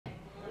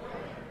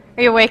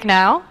Are you awake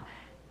now?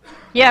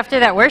 Yeah, after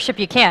that worship,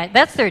 you can't.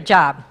 That's their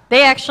job.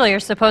 They actually are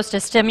supposed to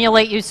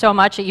stimulate you so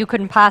much that you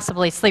couldn't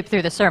possibly sleep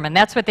through the sermon.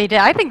 That's what they did.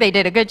 I think they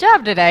did a good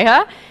job today,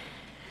 huh?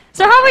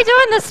 So how are we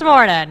doing this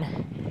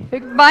morning?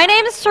 My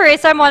name is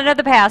Teresa. I'm one of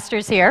the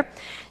pastors here.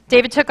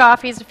 David took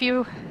off. He's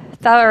a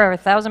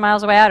thousand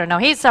miles away. I don't know.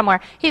 He's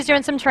somewhere. He's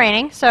doing some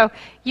training, so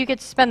you get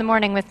to spend the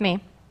morning with me.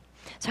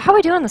 So how are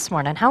we doing this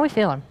morning? How are we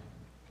feeling?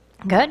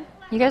 Good?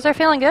 You guys are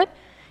feeling good?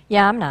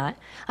 Yeah, I'm not.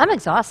 I'm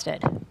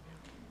exhausted.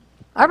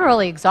 I'm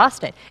really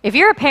exhausted. If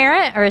you're a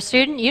parent or a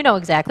student, you know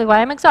exactly why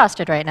I'm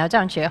exhausted right now,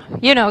 don't you?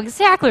 You know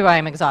exactly why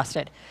I'm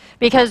exhausted.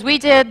 Because we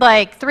did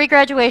like 3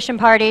 graduation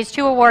parties,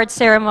 2 award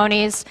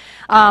ceremonies,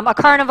 a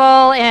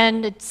carnival,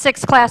 and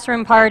 6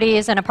 classroom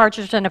parties, and a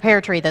partridge in a pear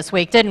tree this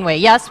week, didn't we?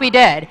 Yes, we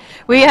did.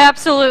 We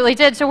absolutely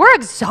did. So we're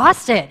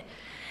exhausted.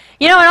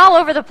 You know, and all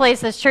over the place,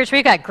 this church,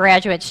 we've got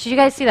graduates. Did you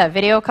guys see that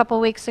video a couple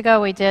weeks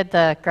ago? We did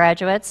the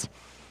graduates.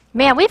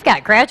 Man, we've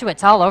got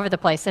graduates all over the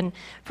place, and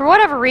for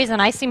whatever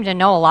reason, I seem to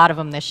know a lot of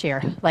them this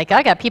year. Like,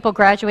 I got people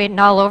graduating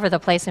all over the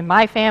place in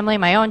my family,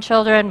 my own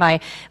children, my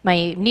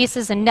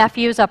nieces and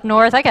nephews up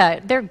north.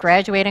 They're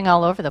graduating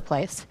all over the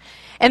place.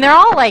 And they're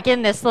all, like,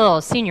 in this little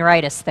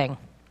senioritis thing.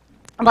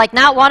 Like,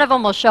 not one of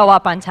them will show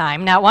up on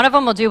time. Not one of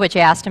them will do what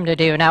you asked them to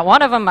do. Not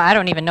one of them, I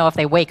don't even know if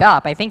they wake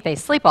up. I think they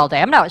sleep all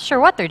day. I'm not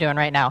sure what they're doing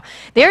right now.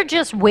 They're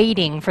just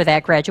waiting for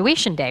that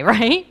graduation day,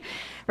 right?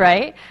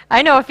 Right?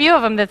 I know a few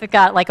of them that have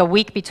got like a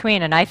week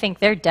between, and I think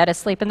they're dead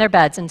asleep in their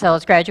beds until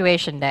it's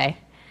graduation day.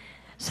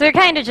 So they're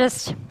kind of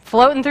just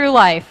floating through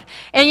life.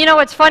 And you know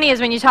what's funny is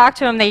when you talk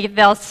to them,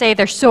 they'll say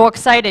they're so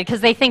excited because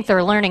they think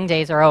their learning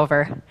days are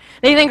over.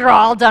 They think we're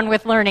all done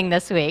with learning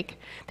this week.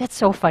 That's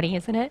so funny,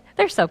 isn't it?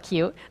 They're so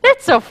cute.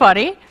 That's so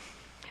funny.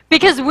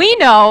 Because we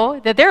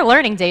know that their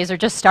learning days are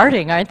just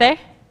starting, aren't they?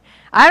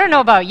 I don't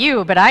know about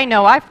you, but I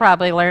know I've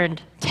probably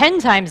learned 10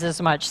 times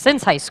as much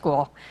since high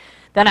school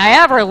than I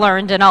ever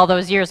learned in all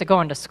those years of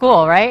going to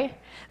school, right?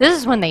 This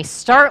is when they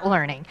start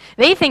learning.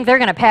 They think they're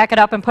going to pack it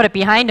up and put it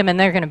behind them and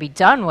they're going to be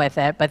done with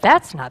it, but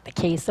that's not the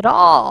case at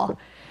all.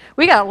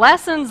 We got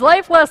lessons,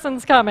 life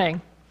lessons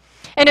coming.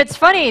 And it's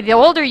funny, the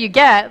older you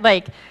get,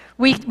 like,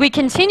 we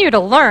continue to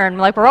learn,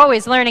 like we're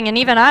always learning, and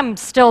even I'm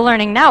still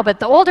learning now, but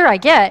the older I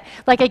get,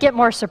 like I get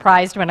more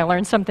surprised when I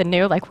learn something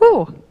new, like,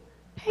 whoo,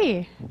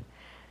 hey,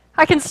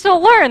 I can still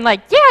learn.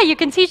 Like, yeah, you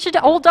can teach an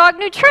old dog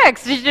new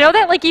tricks. Did you know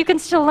that? Like, you can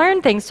still learn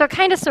things. So it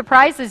kind of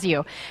surprises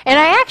you. And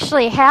I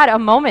actually had a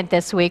moment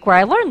this week where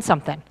I learned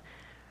something.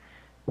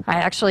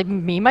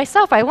 Me,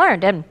 myself, I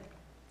learned. And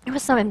it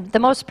was some of the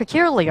most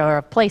peculiar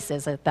of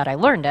places that I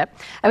learned it.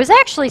 I was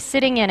actually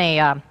sitting in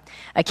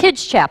a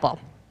kids' chapel,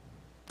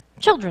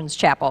 children's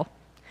chapel.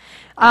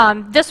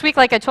 This week,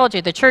 like I told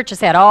you, the church has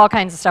had all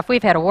kinds of stuff.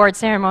 We've had award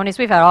ceremonies.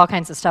 We've had all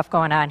kinds of stuff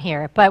going on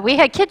here. But we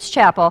had kids'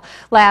 chapel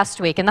last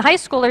week, and the high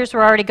schoolers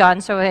were already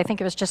gone, so I think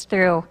it was just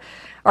through,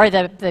 or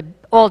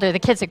the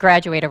kids that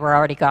graduated were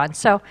already gone.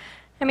 So,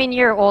 I mean,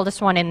 your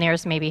oldest one in there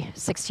is maybe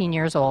 16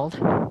 years old.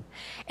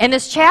 And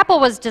this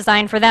chapel was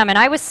designed for them, and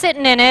I was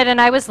sitting in it,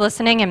 and I was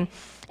listening, and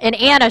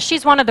Anna,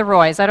 she's one of the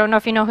Roys. I don't know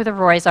if you know who the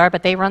Roys are,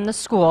 but they run the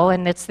school,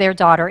 and it's their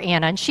daughter,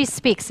 Anna, and she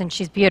speaks, and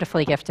she's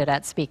beautifully gifted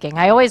at speaking.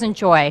 I always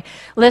enjoy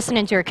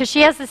listening to her, because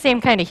she has the same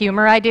kind of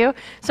humor I do,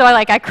 so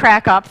I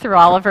crack up through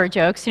all of her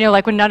jokes. You know,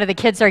 like when none of the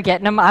kids are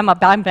getting them,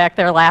 I'm back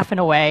there laughing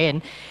away,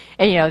 and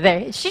you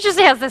know, she just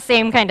has the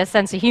same kind of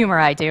sense of humor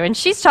I do, and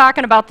she's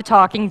talking about the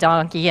talking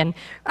donkey, and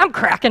I'm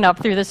cracking up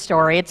through the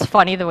story. It's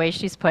funny the way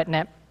she's putting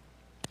it.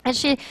 And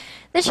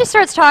then she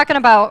starts talking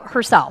about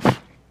herself.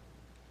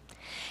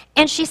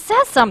 And she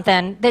says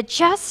something that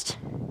just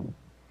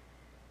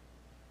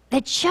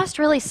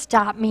really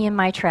stopped me in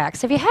my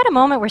tracks. Have you had a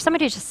moment where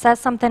somebody just says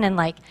something and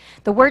like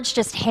the words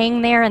just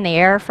hang there in the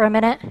air for a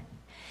minute?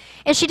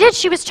 And she did.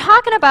 She was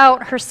talking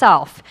about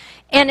herself.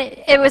 And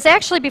it was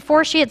actually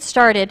before she had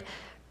started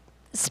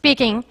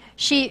speaking,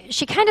 she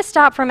kind of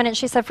stopped for a minute and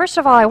she said, first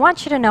of all, I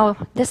want you to know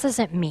this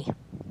isn't me.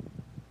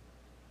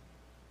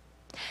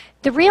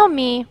 The real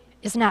me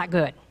is not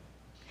good.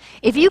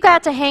 If you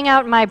got to hang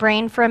out in my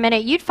brain for a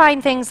minute, you'd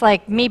find things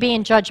like me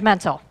being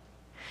judgmental,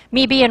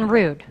 me being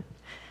rude,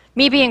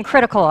 me being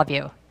critical of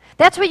you.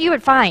 That's what you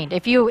would find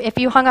if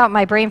you hung out in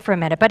my brain for a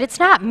minute, but it's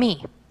not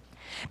me.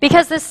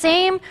 Because the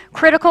same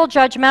critical,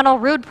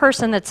 judgmental, rude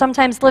person that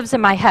sometimes lives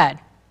in my head,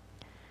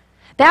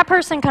 that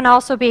person can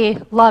also be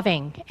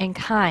loving and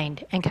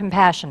kind and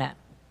compassionate.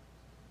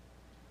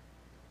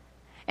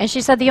 And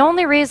she said, the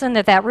only reason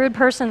that rude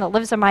person that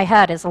lives in my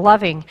head is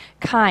loving,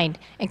 kind,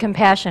 and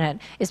compassionate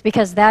is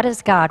because that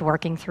is God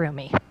working through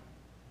me.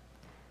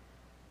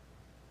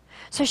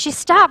 So she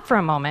stopped for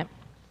a moment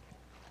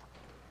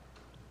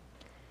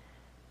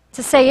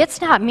to say,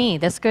 it's not me,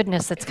 this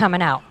goodness that's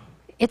coming out.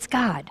 It's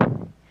God.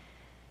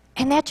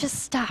 And that just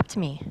stopped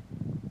me.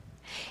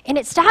 And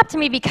it stopped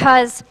me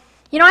because,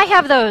 you know, I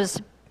have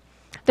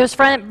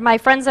my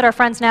friends that are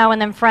friends now, and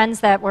then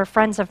friends that were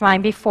friends of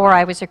mine before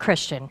I was a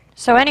Christian.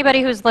 So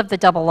anybody who's lived the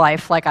double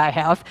life like I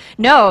have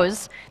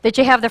knows that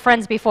you have the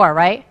friends before,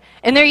 right?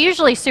 And they're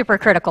usually super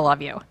critical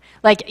of you.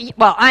 Like,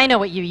 well, I know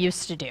what you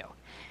used to do.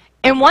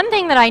 And one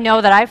thing that I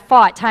know that I've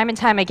fought time and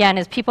time again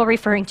is people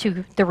referring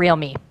to the real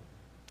me.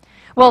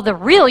 Well, the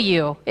real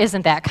you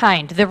isn't that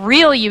kind. The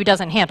real you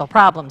doesn't handle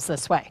problems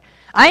this way.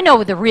 I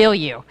know the real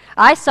you.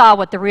 I saw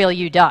what the real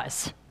you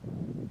does.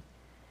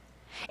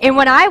 And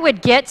when I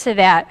would get to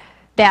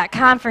that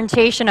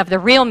confrontation of the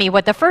real me,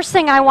 what the first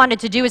thing I wanted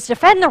to do is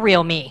defend the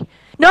real me.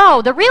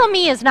 No, the real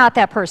me is not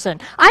that person.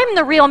 I'm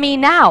the real me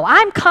now.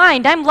 I'm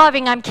kind, I'm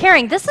loving, I'm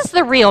caring. This is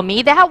the real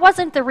me. That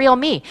wasn't the real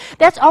me.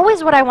 That's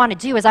always what I want to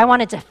do, is I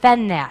want to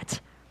defend that.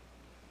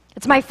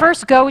 It's my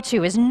first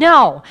go-to is,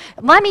 no,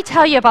 let me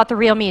tell you about the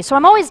real me. So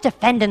I'm always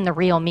defending the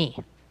real me.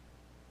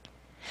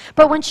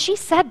 But when she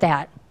said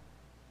that,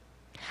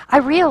 I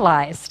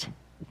realized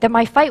that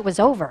my fight was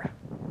over.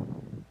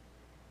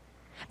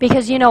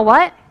 Because you know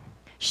what?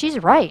 She's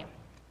right.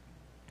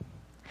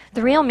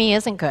 The real me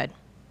isn't good.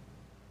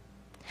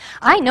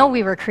 I know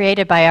we were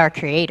created by our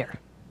Creator.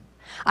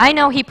 I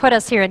know He put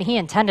us here and He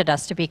intended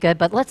us to be good,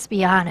 but let's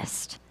be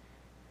honest.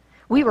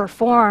 We were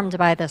formed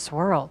by this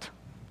world.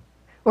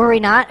 Were we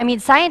not? I mean,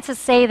 scientists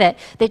say that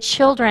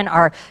children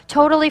are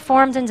totally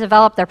formed and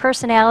developed. Their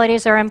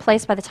personalities are in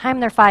place by the time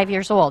they're 5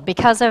 years old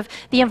because of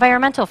the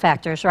environmental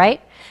factors,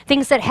 right?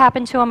 Things that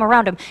happen to them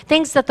around them,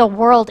 things that the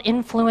world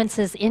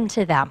influences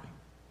into them.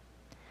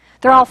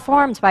 They're all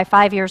formed by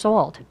 5 years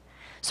old.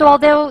 So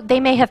although they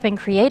may have been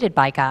created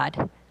by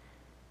God,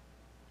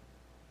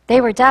 they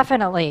were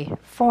definitely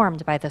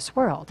formed by this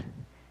world.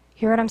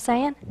 Hear what I'm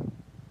saying?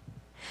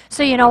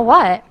 So you know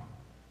what?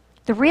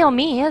 The real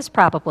me is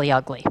probably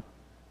ugly.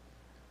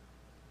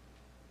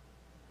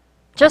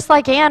 Just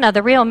like Anna,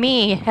 the real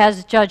me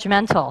has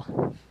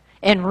judgmental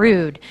and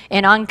rude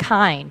and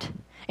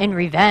unkind and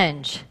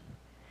revenge.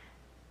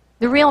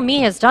 The real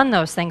me has done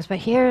those things, but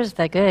here's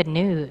the good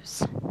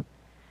news.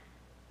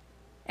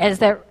 Is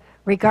that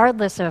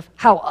regardless of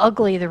how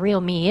ugly the real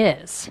me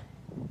is,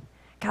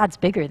 God's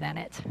bigger than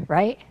it,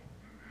 right?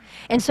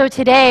 And so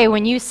today,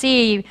 when you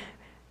see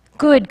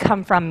good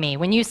come from me,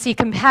 when you see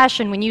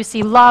compassion, when you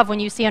see love, when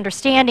you see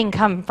understanding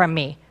come from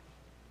me,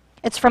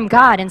 it's from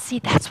God. And see,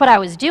 that's what I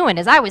was doing,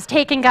 is I was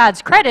taking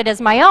God's credit as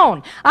my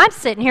own. I'm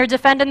sitting here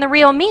defending the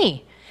real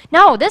me.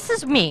 No, this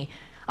is me.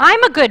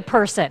 I'm a good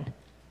person.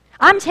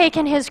 I'm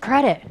taking His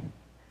credit.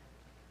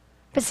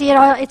 But see,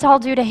 it's all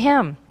due to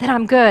Him, that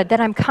I'm good, that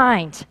I'm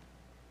kind.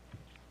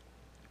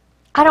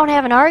 I don't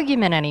have an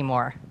argument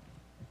anymore.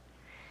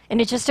 And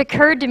it just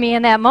occurred to me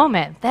in that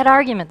moment, that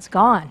argument's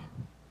gone.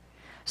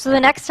 So the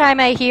next time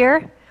I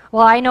hear,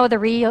 well, I know the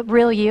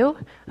real you,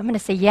 I'm going to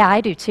say, yeah, I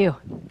do too.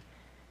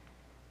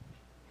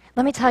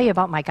 Let me tell you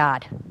about my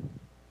God,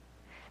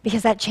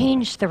 because that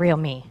changed the real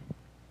me.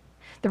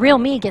 The real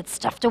me gets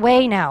stuffed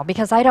away now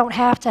because I don't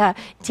have to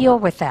deal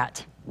with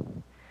that.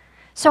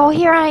 So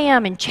here I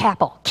am in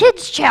chapel,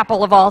 kids'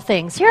 chapel of all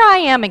things. Here I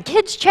am in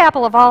kids'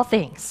 chapel of all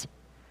things.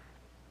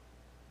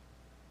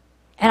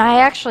 And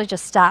I actually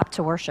just stopped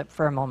to worship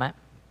for a moment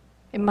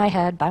in my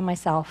head by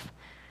myself. I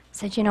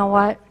said, you know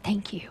what?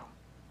 Thank you.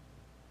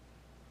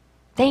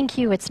 Thank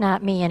you, it's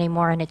not me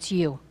anymore and it's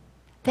you.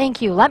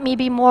 Thank you, let me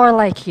be more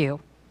like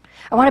you.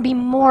 I want to be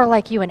more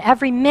like you, and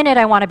every minute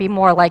I want to be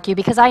more like you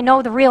because I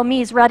know the real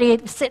me's ready,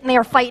 sitting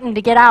there fighting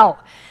to get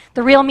out.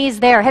 The real me's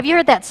there. Have you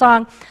heard that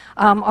song?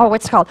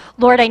 What's it called?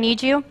 Lord, I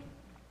Need You?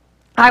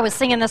 I was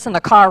singing this in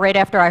the car right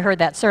after I heard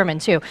that sermon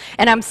too.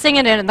 And I'm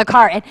singing it in the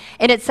car,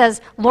 and it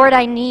says, Lord,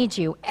 I need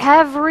you.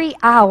 Every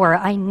hour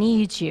I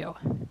need you.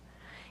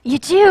 You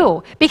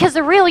do, because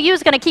the real you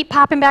is going to keep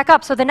popping back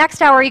up, so the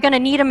next hour you're going to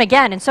need him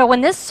again. And so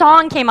when this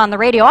song came on the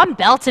radio, I'm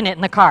belting it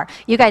in the car.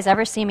 You guys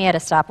ever see me at a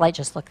stoplight?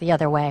 Just look the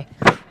other way.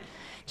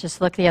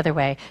 Just look the other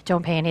way.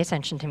 Don't pay any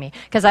attention to me.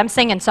 Because I'm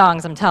singing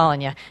songs, I'm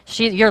telling you.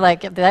 You're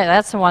like,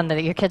 that's the one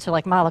that your kids are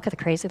like, Ma, look at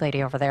the crazy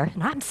lady over there.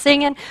 And I'm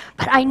singing,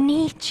 but I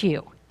need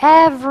you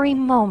every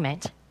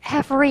moment,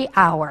 every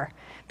hour,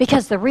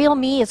 because the real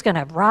me is going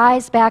to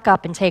rise back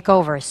up and take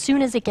over as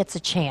soon as it gets a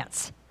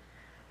chance.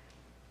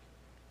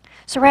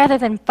 So rather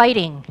than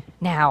fighting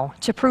now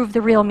to prove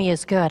the real me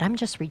is good, I'm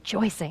just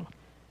rejoicing.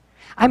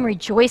 I'm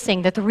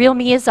rejoicing that the real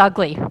me is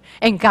ugly,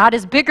 and God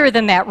is bigger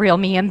than that real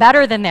me and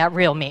better than that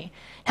real me.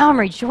 Now I'm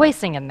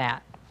rejoicing in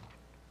that.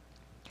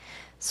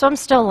 So I'm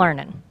still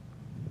learning.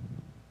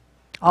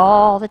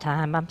 All the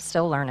time, I'm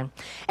still learning.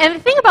 And the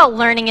thing about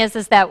learning is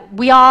that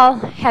we all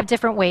have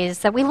different ways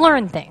that we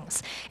learn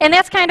things. And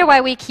that's kind of why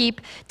we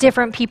keep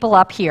different people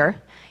up here.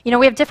 You know,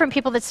 we have different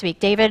people that speak.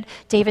 David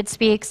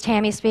speaks,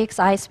 Tammy speaks,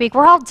 I speak.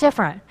 We're all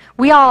different.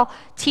 We all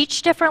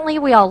teach differently,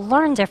 we all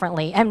learn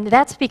differently, and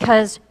that's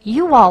because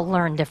you all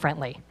learn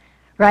differently,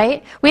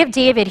 right? We have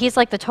David, he's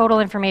like the total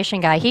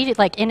information guy. He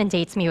like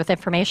inundates me with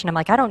information. I'm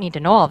like, I don't need to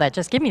know all that,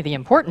 just give me the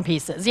important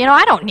pieces. You know,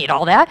 I don't need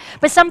all that.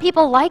 But some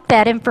people like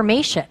that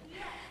information.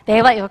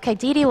 They like, okay,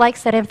 Dee Dee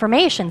likes that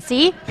information,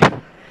 see?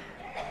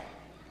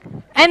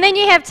 And then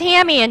you have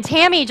Tammy, and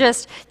Tammy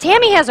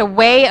has a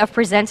way of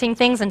presenting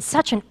things in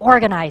such an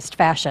organized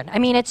fashion. I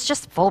mean, it's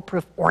just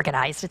foolproof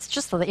organized. It's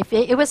just, if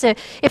it was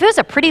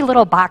a pretty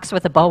little box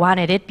with a bow on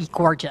it, it'd be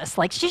gorgeous.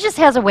 Like, she just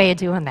has a way of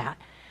doing that.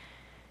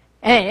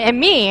 And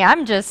me,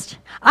 I'm the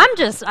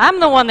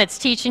one that's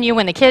teaching you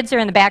when the kids are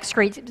in the back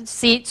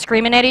seat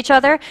screaming at each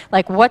other.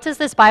 Like, what does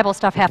this Bible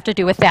stuff have to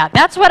do with that?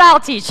 That's what I'll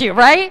teach you,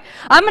 right?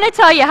 I'm going to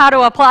tell you how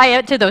to apply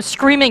it to those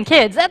screaming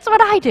kids. That's what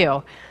I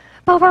do.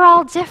 But we're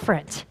all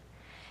different.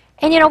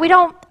 And, we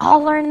don't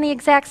all learn in the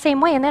exact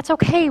same way, and that's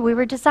okay. We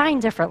were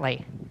designed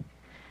differently.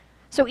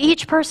 So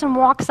each person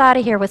walks out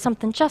of here with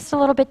something just a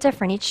little bit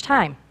different each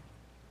time.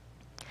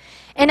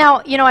 And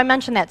now, I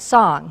mentioned that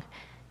song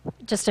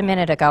just a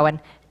minute ago,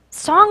 and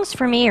songs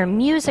for me, or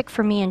music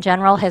for me in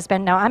general, has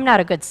been, now I'm not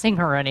a good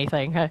singer or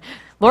anything.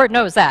 Lord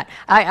knows that.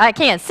 I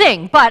can't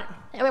sing, but,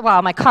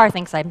 well, my car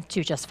thinks I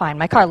do just fine.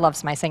 My car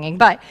loves my singing,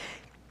 but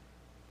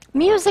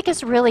music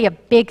is really a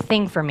big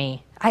thing for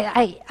me.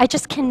 I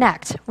just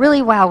connect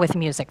really well with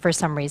music for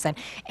some reason.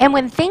 And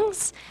when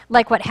things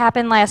like what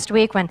happened last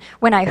week,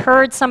 when I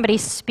heard somebody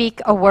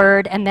speak a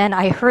word and then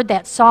I heard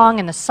that song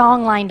and the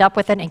song lined up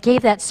with it and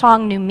gave that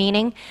song new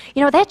meaning,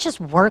 that just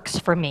works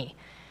for me.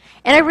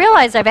 And I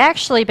realized I've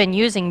actually been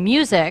using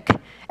music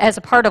as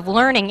a part of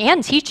learning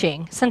and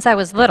teaching since I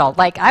was little.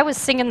 Like, I was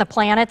singing the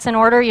planets in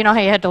order. You know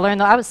how you had to learn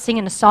those? I was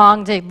singing a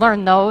song to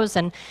learn those.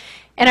 And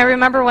I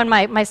remember when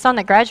my son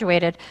that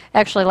graduated,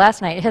 actually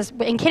last night,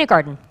 in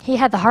kindergarten, he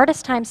had the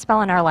hardest time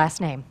spelling our last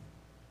name.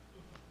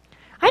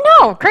 I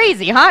know,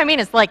 crazy, huh? I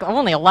mean, it's like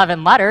only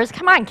 11 letters.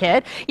 Come on,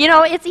 kid.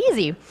 It's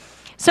easy.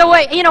 So,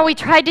 we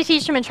tried to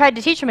teach him,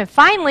 and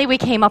finally we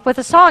came up with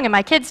a song. And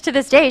my kids, to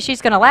this day,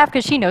 she's going to laugh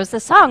because she knows the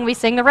song. We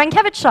sing the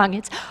Renkevich song.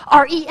 It's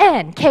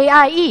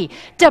RENKIEWICZ.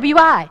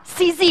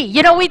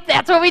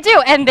 That's what we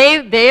do. And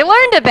they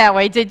learned it that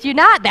way, did you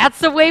not? That's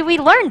the way we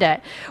learned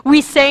it.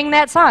 We sang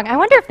that song. I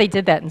wonder if they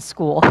did that in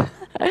school.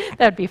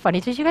 That'd be funny.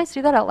 Did you guys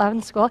do that out loud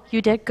in school?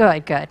 You did?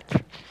 Good.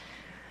 But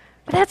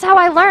that's how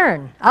I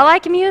learn. I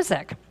like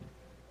music.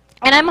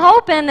 And I'm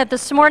hoping that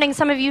this morning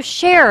some of you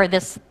share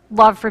this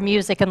love for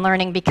music and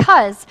learning,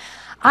 because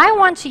I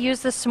want to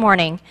use this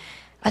morning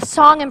a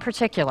song in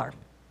particular.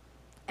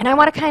 And I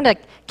want to kind of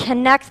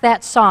connect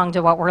that song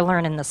to what we're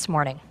learning this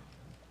morning.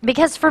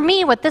 Because for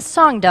me, what this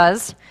song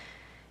does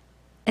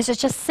is it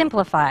just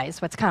simplifies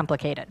what's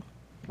complicated.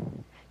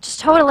 Just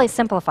totally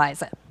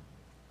simplifies it.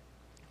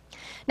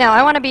 Now,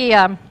 I want to be,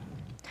 do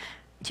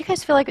you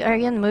guys feel like, are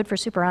you in the mood for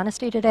super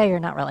honesty today or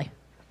not really?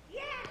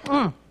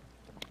 Yeah.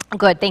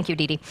 Good, thank you,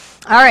 Dee Dee.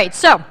 All right,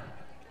 so,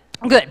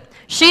 good.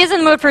 She is in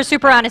the mood for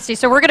super honesty,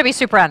 so we're going to be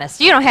super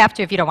honest. You don't have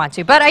to if you don't want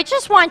to, but I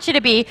just want you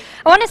to be,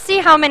 I want to see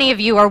how many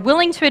of you are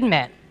willing to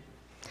admit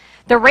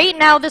that right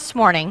now this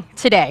morning,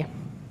 today,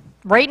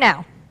 right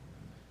now,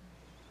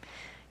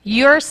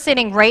 you're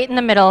sitting right in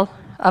the middle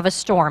of a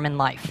storm in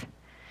life.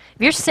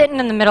 If you're sitting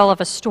in the middle of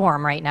a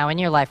storm right now in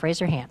your life, raise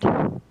your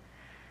hand.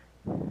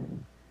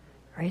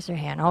 Raise your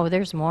hand. Oh,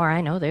 there's more. I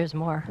know there's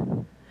more.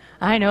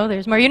 I know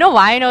there's more. You know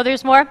why I know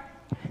there's more?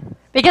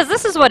 Because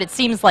this is what it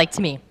seems like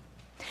to me.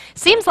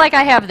 Seems like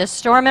I have this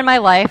storm in my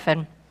life,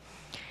 and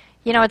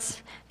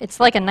it's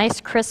like a nice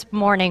crisp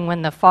morning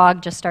when the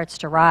fog just starts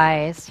to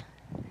rise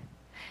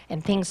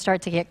and things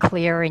start to get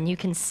clear and you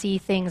can see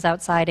things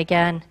outside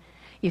again.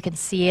 You can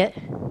see it.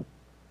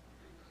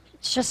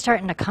 It's just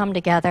starting to come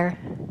together.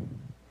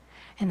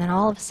 And then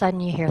all of a sudden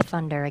you hear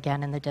thunder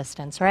again in the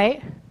distance,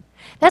 right?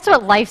 That's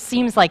what life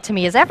seems like to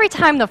me, is every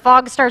time the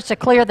fog starts to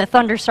clear, the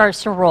thunder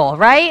starts to roll,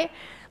 right?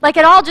 Like,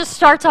 it all just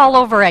starts all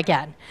over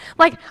again.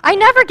 Like, I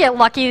never get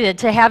lucky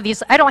to have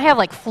these, I don't have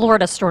like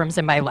Florida storms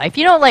in my life.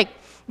 Like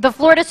the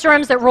Florida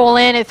storms that roll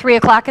in at 3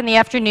 o'clock in the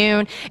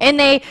afternoon, and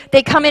they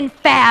come in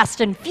fast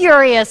and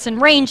furious,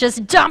 and rain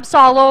just dumps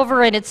all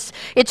over, and it's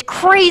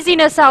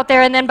craziness out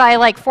there, and then by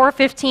like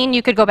 4:15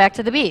 you could go back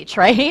to the beach,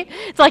 right?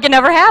 It's like it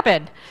never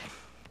happened.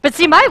 But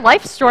see, my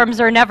life storms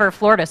are never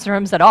Florida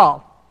storms at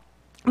all.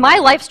 My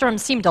life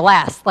storms seem to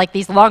last, like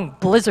these long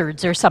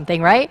blizzards or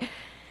something, right?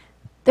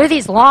 They're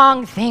these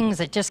long things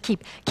that just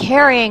keep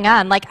carrying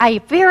on. Like, I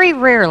very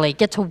rarely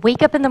get to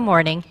wake up in the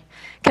morning,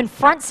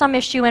 confront some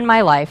issue in my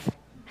life,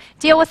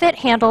 deal with it,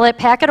 handle it,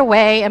 pack it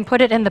away, and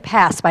put it in the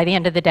past by the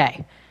end of the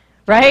day,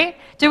 right?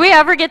 Do we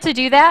ever get to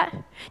do that?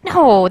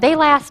 No, they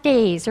last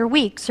days or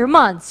weeks or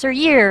months or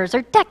years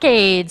or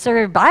decades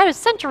or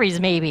centuries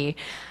maybe.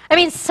 I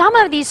mean, some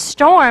of these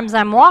storms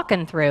I'm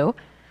walking through,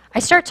 I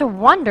start to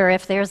wonder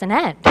if there's an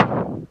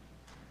end.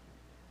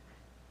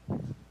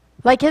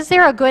 Like, is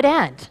there a good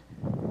end?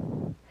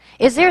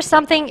 Is there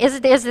something, is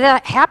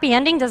the happy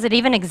ending, does it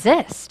even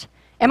exist?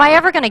 Am I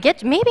ever going to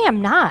get, maybe I'm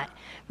not.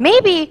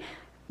 Maybe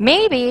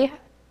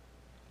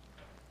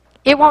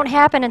it won't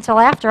happen until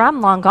after I'm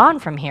long gone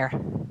from here.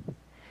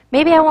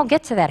 Maybe I won't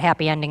get to that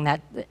happy ending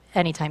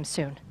anytime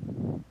soon.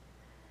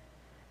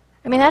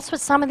 I mean, that's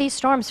what some of these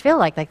storms feel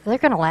like they're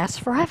going to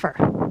last forever.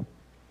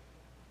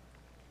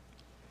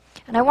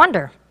 And I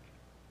wonder.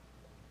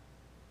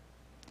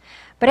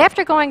 But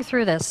after going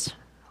through this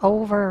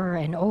over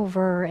and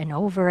over and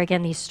over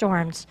again, these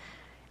storms,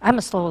 I'm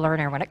a slow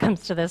learner when it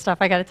comes to this stuff,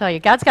 I got to tell you.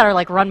 God's got to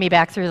like run me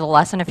back through the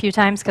lesson a few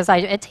times because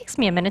it takes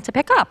me a minute to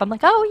pick up. I'm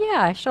like, oh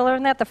yeah, I should have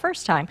learned that the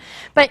first time.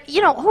 But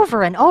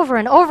over and over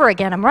and over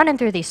again, I'm running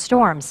through these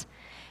storms.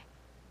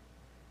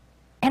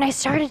 And I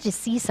started to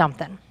see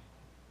something.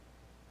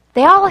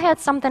 They all had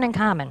something in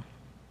common.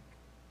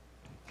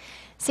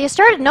 See, I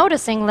started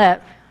noticing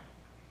that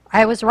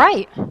I was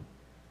right.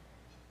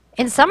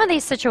 In some of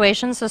these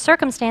situations, the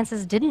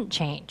circumstances didn't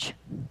change.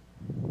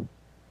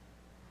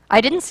 I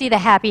didn't see the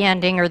happy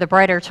ending or the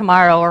brighter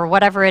tomorrow or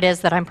whatever it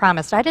is that I'm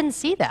promised. I didn't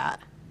see that.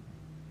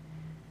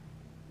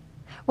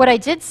 What I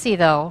did see,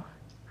 though,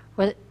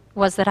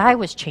 was that I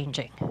was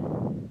changing.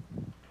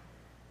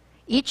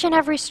 Each and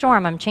every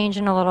storm, I'm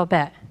changing a little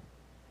bit.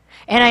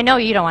 And I know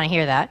you don't want to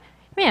hear that.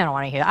 I don't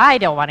want to hear that. I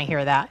don't want to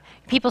hear that.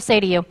 People say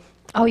to you,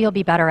 oh, you'll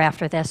be better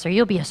after this, or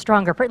you'll be a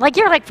stronger person. Like,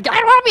 you're like, I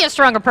don't want to be a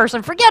stronger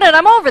person. Forget it.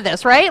 I'm over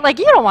this, right? Like,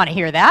 you don't want to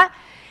hear that.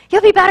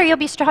 You'll be better.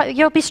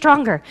 You'll be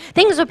stronger.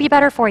 Things will be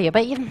better for you.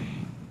 But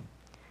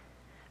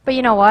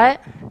you know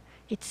what?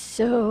 It's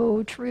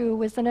so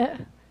true, isn't it?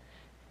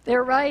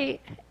 They're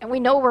right. And we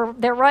know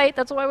they're right.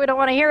 That's why we don't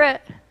want to hear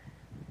it.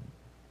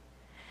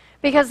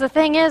 Because the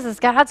thing is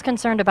God's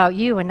concerned about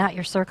you and not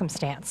your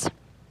circumstance.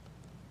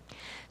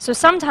 So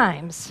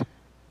sometimes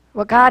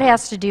what God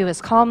has to do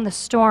is calm the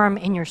storm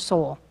in your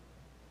soul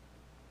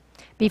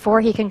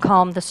before he can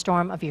calm the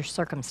storm of your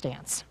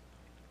circumstance.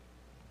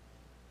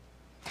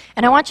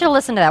 And I want you to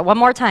listen to that one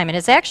more time. And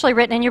it's actually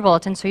written in your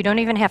bulletin, so you don't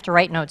even have to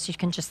write notes. You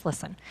can just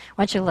listen.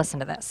 I want you to listen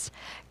to this.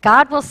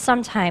 God will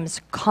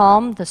sometimes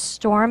calm the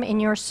storm in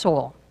your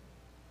soul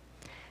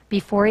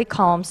before he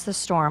calms the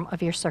storm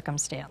of your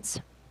circumstance.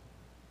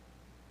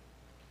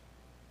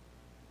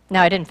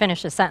 Now, I didn't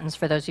finish the sentence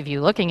for those of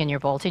you looking in your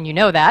bulletin. You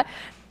know that.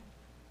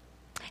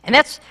 And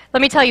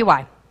let me tell you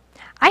why.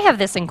 I have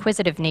this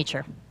inquisitive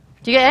nature.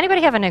 Do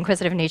anybody have an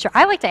inquisitive nature?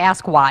 I like to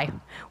ask why.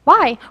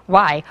 Why?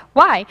 Why?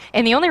 Why?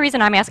 And the only reason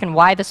I'm asking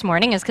why this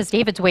morning is because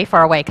David's way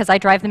far away, because I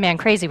drive the man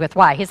crazy with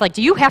why. He's like,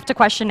 do you have to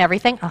question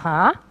everything?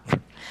 Uh-huh.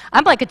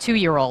 I'm like a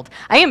 2-year-old.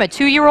 I am a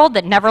 2-year-old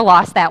that never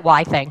lost that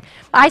why thing.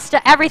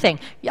 Everything.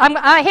 Hey,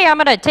 I'm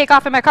going to take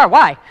off in my car.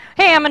 Why?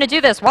 Hey, I'm going to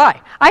do this.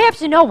 Why? I have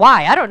to know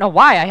why. I don't know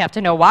why I have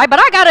to know why, but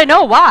I got to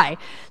know why.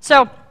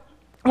 So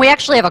we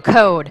actually have a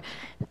code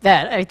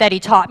that he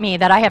taught me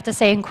that I have to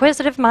say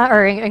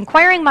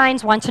inquiring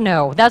minds want to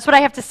know. That's what I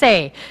have to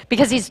say,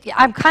 because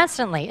I'm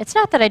constantly, it's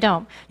not that I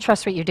don't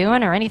trust what you're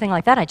doing or anything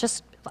like that. I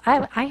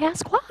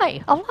ask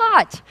why a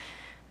lot.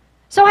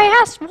 So I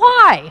asked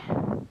why.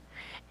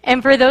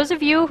 And for those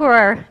of you who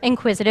are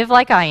inquisitive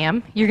like I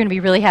am, you're going to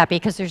be really happy,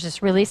 because there's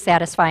this really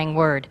satisfying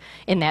word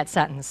in that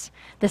sentence.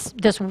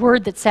 This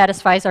word that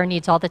satisfies our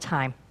needs all the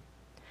time.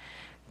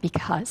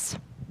 Because.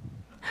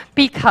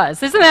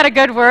 Because. Isn't that a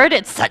good word?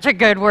 It's such a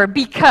good word.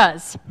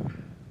 Because.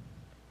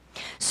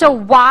 So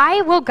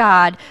why will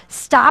God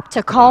stop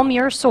to calm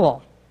your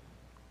soul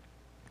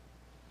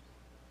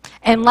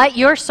and let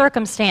your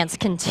circumstance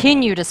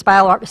continue to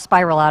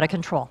spiral out of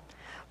control?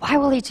 Why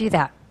will he do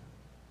that?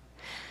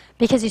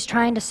 Because he's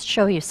trying to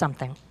show you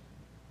something.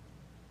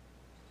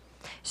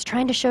 He's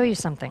trying to show you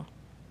something.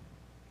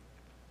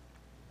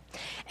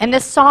 And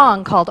this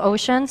song called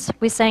Oceans,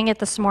 we sang it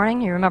this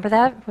morning. You remember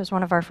that? It was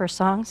one of our first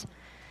songs.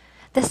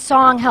 This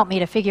song helped me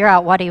to figure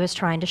out what he was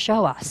trying to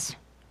show us.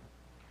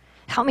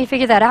 Help me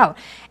figure that out.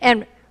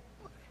 And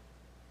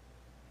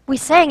we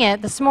sang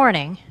it this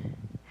morning.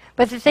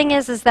 But the thing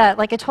is that,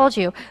 like I told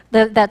you,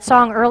 that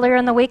song earlier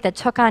in the week that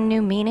took on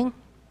new meaning,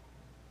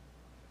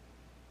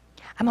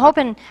 I'm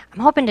hoping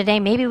today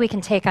maybe we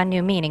can take on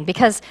new meaning,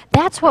 because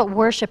that's what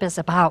worship is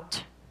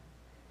about.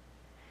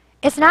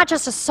 It's not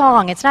just a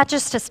song. It's not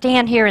just to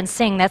stand here and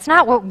sing. That's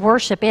not what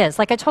worship is.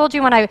 Like I told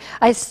you when I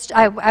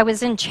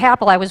was in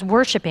chapel, I was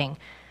worshiping.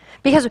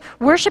 Because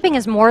worshiping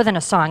is more than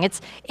a song.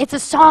 It's a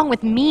song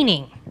with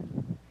meaning.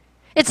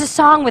 It's a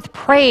song with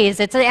praise.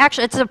 It's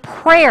a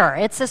prayer.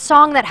 It's a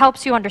song that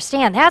helps you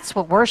understand. That's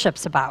what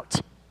worship's about.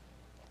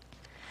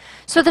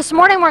 So this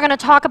morning we're going to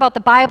talk about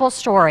the Bible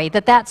story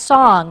that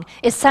song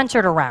is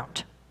centered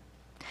around.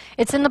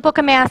 It's in the book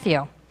of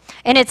Matthew.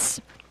 And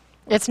it's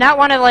not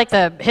one of like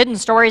the hidden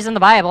stories in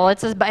the Bible.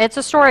 It's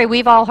a story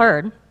we've all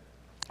heard.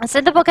 It's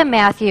in the book of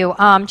Matthew,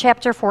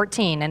 chapter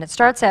 14, and it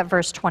starts at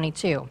verse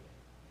 22.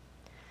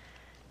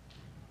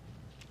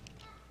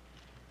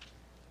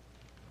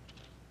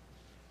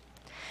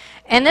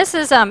 And this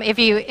is,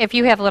 if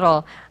you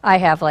have I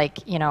have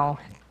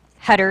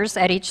headers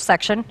at each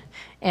section.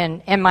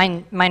 And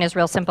mine is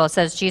real simple. It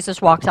says,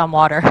 Jesus walked on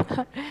water.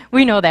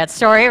 We know that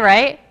story,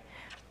 right?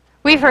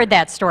 We've heard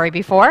that story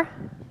before.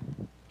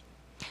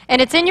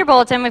 And it's in your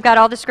bulletin. We've got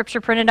all the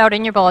scripture printed out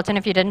in your bulletin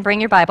if you didn't bring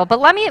your Bible.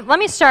 But let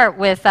me start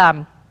with,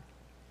 let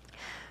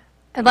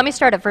me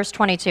start at verse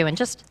 22 and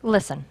just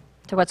listen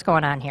to what's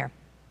going on here.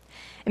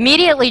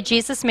 Immediately,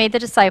 Jesus made the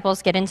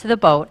disciples get into the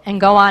boat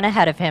and go on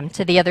ahead of him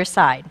to the other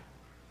side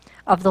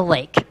of the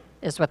lake,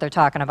 is what they're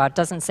talking about. It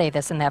doesn't say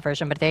this in that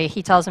version, but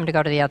he tells them to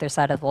go to the other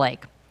side of the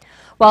lake,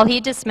 while he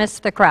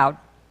dismissed the crowd.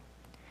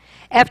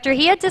 After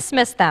he had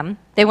dismissed them,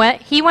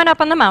 he went up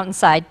on the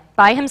mountainside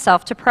by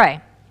himself to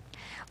pray.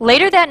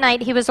 Later that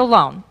night he was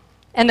alone,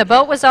 and the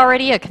boat was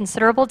already a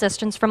considerable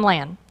distance from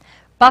land,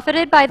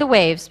 buffeted by the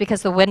waves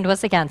because the wind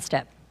was against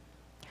it.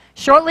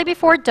 Shortly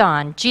before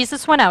dawn,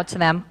 Jesus went out to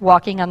them,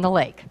 walking on the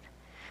lake.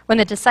 When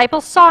the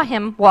disciples saw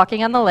him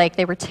walking on the lake,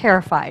 they were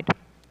terrified.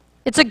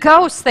 "It's a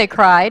ghost," they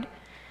cried,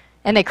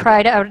 and they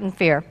cried out in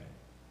fear.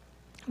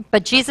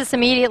 But Jesus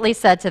immediately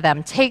said to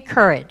them, "Take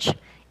courage.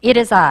 It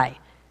is I.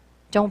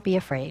 Don't be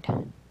afraid."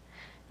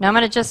 Now I'm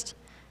going to just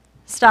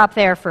stop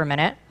there for a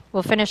minute.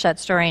 We'll finish that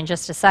story in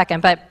just a second,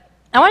 but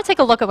I want to take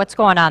a look at what's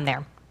going on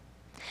there.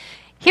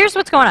 Here's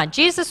what's going on.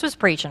 Jesus was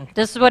preaching.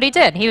 This is what he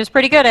did. He was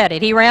pretty good at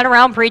it. He ran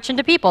around preaching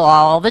to people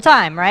all the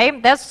time,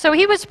 right? So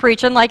he was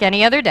preaching like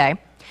any other day.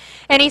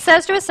 And he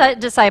says to his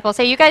disciples,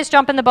 "Hey, you guys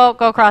jump in the boat,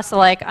 go across the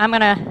lake. I'm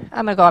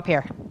gonna go up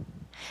here."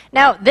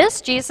 Now,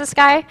 this Jesus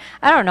guy,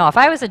 I don't know. If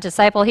I was a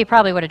disciple, he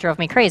probably would have drove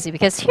me crazy,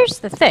 because here's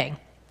the thing.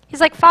 He's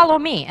like, "Follow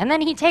me." And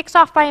then he takes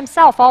off by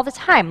himself all the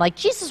time. Like,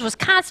 Jesus was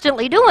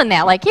constantly doing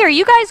that. Like, "Here,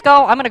 you guys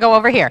go, I'm going to go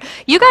over here.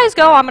 You guys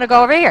go, I'm going to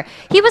go over here."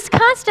 He was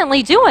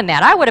constantly doing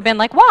that. I would have been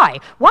like, "Why?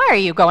 Why are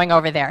you going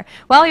over there?"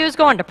 Well, he was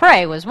going to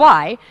pray was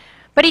why.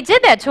 But he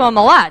did that to him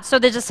a lot. So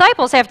the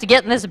disciples have to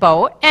get in this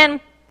boat. And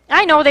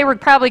I know they were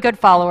probably good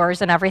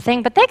followers and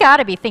everything, but they got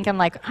to be thinking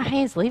like, "Oh,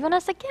 he's leaving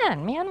us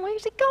again, man.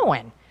 Where's he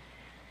going?"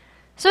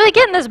 So they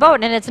get in this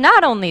boat, and it's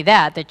not only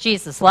that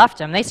Jesus left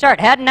them. They start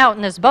heading out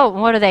in this boat,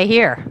 and what do they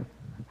hear?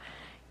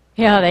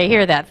 Yeah, they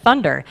hear that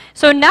thunder.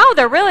 So now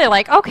they're really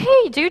like,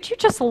 "Okay, dude, you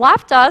just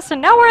left us,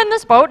 and now we're in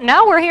this boat, and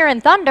now we're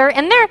hearing thunder."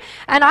 And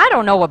I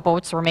don't know what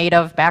boats were made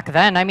of back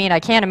then. I mean, I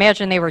can't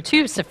imagine they were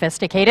too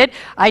sophisticated.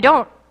 I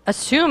don't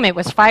assume it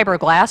was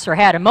fiberglass or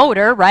had a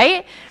motor,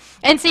 right?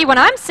 And see, when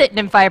I'm sitting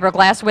in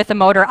fiberglass with a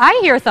motor, I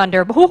hear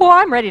thunder. Oh,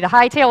 I'm ready to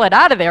hightail it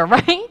out of there,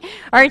 right?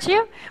 Aren't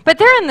you? But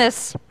they're in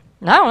this,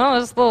 I don't know,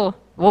 this little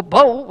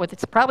boat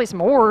with probably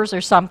some oars or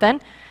something.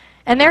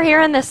 And they're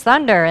hearing this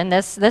thunder and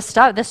this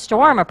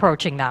storm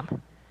approaching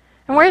them.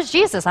 And where's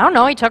Jesus? I don't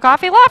know. He took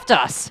off. He left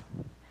us.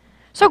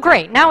 So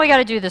great. Now we got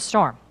to do the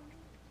storm.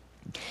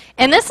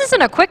 And this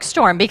isn't a quick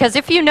storm, because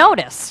if you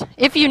notice,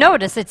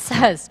 it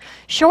says,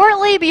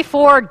 "Shortly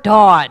before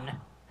dawn."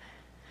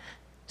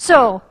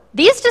 So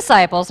these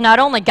disciples not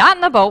only got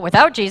in the boat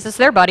without Jesus,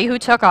 their buddy who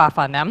took off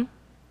on them,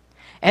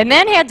 and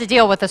then had to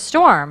deal with a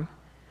storm,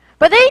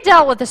 but they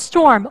dealt with the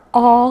storm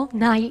all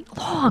night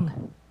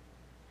long.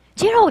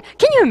 Do you know,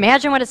 can you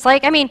imagine what it's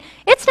like? I mean,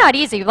 it's not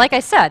easy. Like I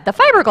said, the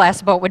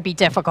fiberglass boat would be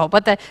difficult,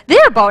 but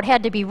their boat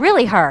had to be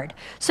really hard.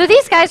 So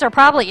these guys are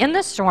probably in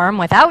the storm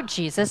without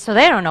Jesus, so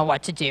they don't know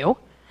what to do.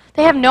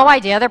 They have no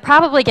idea. They're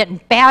probably getting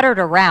battered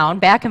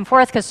around back and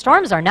forth, because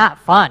storms are not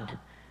fun.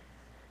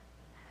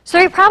 So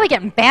they're probably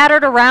getting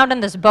battered around in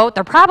this boat.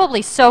 They're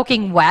probably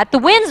soaking wet. The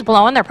wind's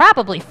blowing. They're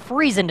probably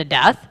freezing to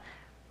death.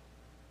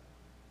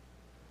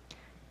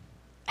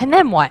 And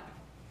then what?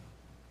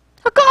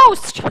 A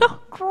ghost!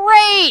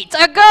 Great!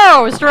 A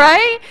ghost,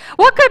 right?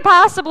 What could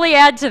possibly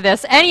add to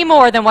this any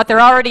more than what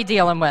they're already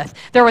dealing with?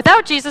 They're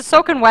without Jesus,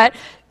 soaking wet,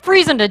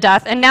 freezing to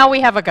death, and now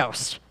we have a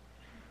ghost.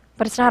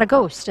 But it's not a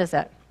ghost, is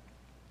it?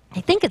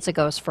 I think it's a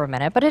ghost for a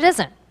minute, but it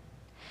isn't.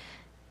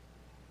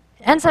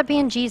 It ends up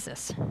being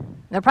Jesus.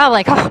 They're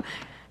probably like, "Oh,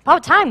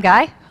 about time,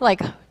 guy.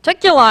 Like,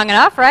 took you long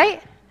enough,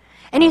 right?"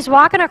 And he's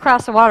walking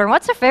across the water, and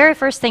what's the very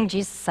first thing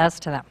Jesus says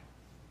to them?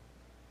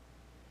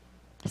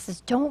 He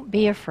says, "Don't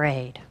be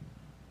afraid.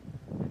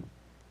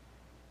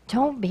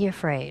 Don't be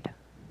afraid."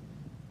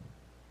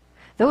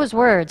 Those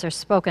words are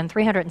spoken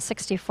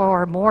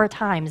 364 more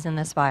times in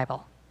this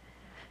Bible.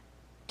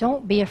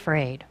 Don't be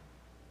afraid.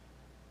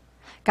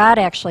 God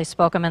actually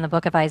spoke them in the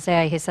book of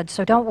Isaiah. He said,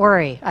 "So don't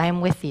worry, I am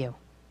with you.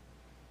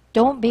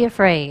 Don't be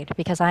afraid,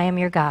 because I am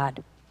your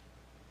God.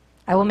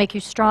 I will make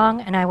you strong,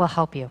 and I will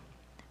help you.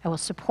 I will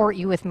support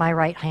you with my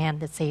right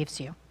hand that saves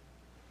you."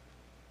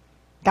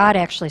 God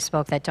actually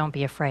spoke that, "Don't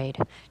be afraid."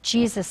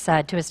 Jesus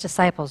said to his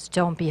disciples,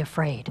 "Don't be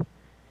afraid."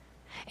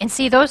 And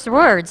see, those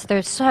words,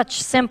 they're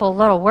such simple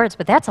little words,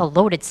 but that's a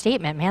loaded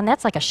statement, man.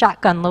 That's like a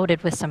shotgun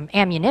loaded with some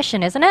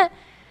ammunition, isn't it?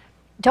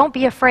 Don't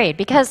be afraid.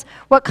 Because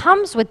what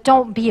comes with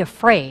 "don't be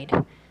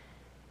afraid"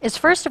 is,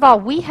 first of all,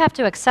 we have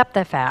to accept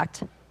the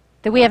fact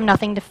that we have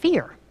nothing to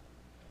fear.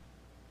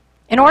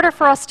 In order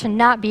for us to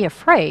not be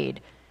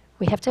afraid,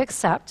 we have to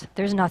accept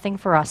there's nothing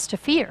for us to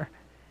fear.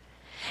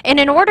 And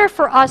in order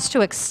for us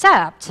to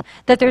accept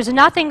that there's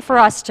nothing for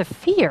us to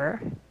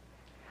fear,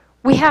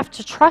 we have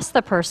to trust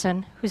the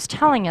person who's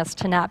telling us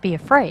to not be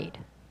afraid.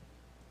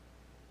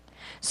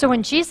 So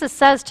when Jesus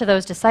says to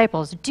those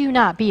disciples, "Do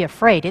not be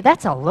afraid,"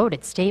 that's a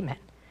loaded statement.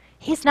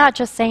 He's not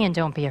just saying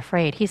don't be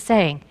afraid. He's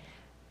saying,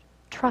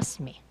 trust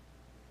me.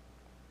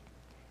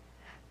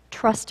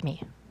 Trust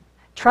me.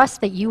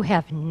 Trust that you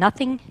have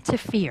nothing to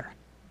fear.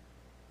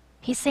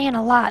 He's saying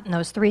a lot in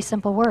those three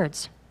simple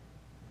words.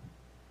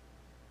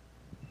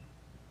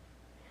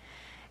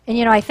 And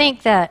you know, I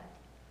think that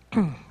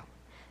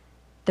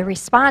the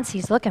response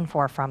he's looking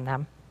for from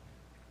them,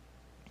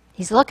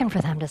 he's looking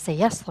for them to say,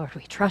 "Yes, Lord,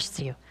 we trust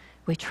you.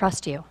 We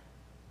trust you."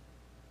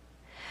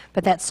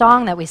 But that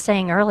song that we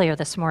sang earlier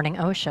this morning,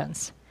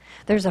 Oceans,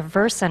 there's a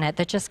verse in it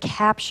that just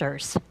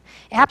captures,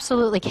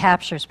 absolutely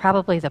captures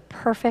probably the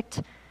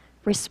perfect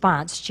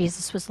response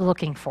Jesus was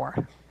looking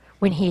for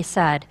when he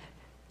said,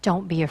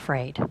 "Don't be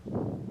afraid."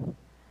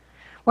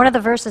 One One of the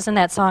verses in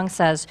that song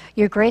says,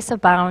 "Your grace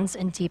abounds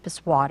in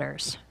deepest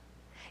waters.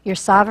 Your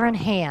sovereign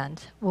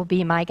hand will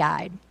be my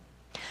guide.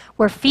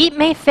 Where feet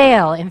may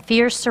fail and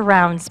fear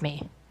surrounds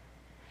me,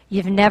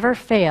 you've never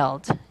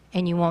failed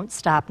and you won't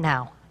stop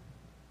now."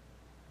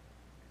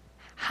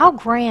 How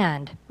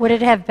grand would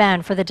it have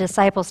been for the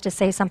disciples to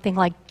say something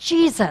like,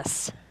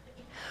 "Jesus,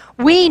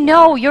 we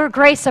know your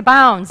grace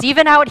abounds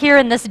even out here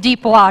in this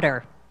deep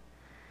water.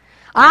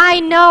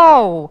 I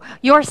know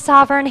your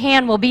sovereign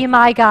hand will be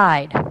my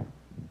guide.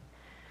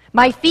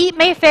 My feet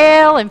may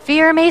fail and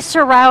fear may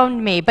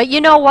surround me, but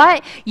you know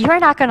what? You're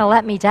not going to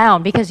let me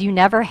down because you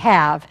never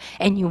have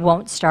and you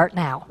won't start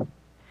now."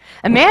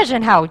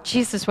 Imagine how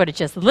Jesus would have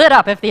just lit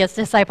up if the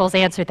disciples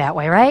answered that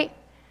way, right?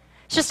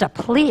 It's just a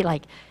plea,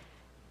 like,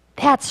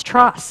 that's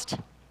trust.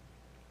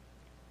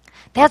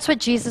 That's what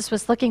Jesus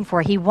was looking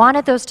for. He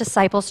wanted those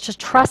disciples to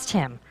trust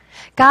him.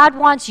 God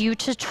wants you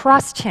to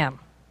trust him.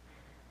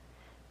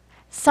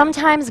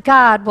 Sometimes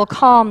God will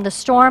calm the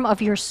storm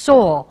of your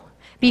soul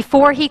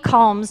before he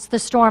calms the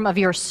storm of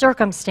your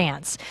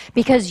circumstance,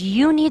 because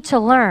you need to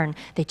learn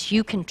that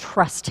you can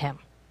trust him.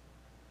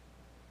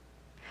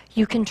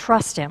 You can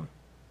trust him.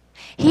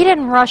 He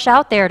didn't rush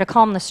out there to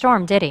calm the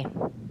storm, did he?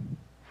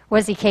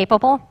 Was he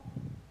capable?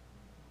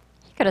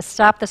 He could have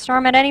stopped the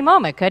storm at any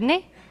moment, couldn't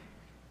he?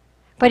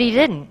 But he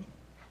didn't.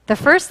 The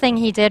first thing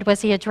he did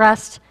was he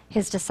addressed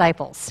his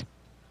disciples.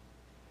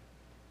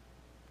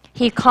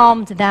 He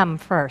calmed them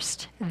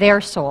first,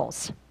 their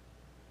souls.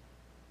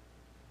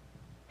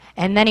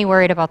 And then he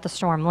worried about the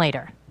storm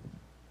later.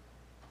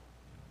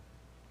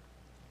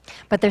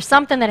 But there's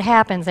something that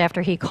happens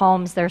after he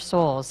calms their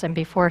souls and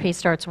before he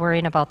starts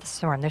worrying about the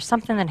storm. There's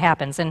something that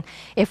happens. And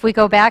if we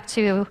go back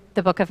to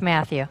the book of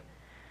Matthew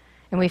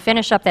and we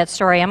finish up that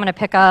story, I'm going to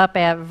pick up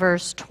at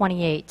verse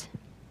 28.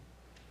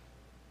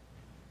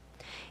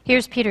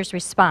 Here's Peter's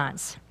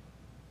response.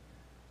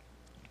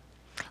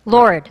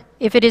 "Lord,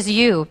 if it is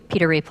you,"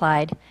 Peter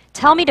replied,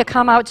 "tell me to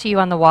come out to you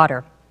on the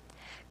water."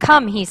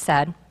 "Come," he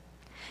said.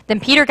 Then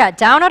Peter got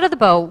down out of the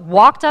boat,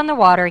 walked on the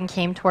water, and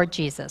came toward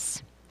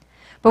Jesus.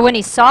 But when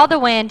he saw the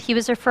wind, he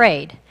was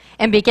afraid,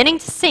 and beginning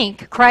to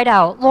sink, cried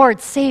out,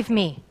 "Lord, save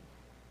me."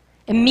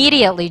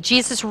 Immediately,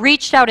 Jesus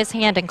reached out his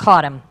hand and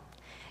caught him.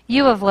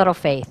 "You of little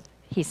faith,"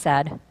 he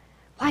said,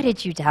 "why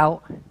did you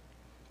doubt?"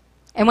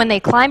 And when they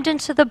climbed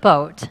into the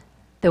boat,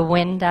 the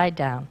wind died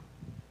down.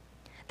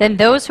 Then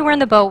those who were in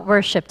the boat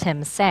worshipped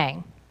him,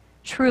 saying,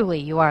 "Truly,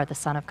 you are the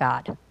Son of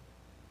God."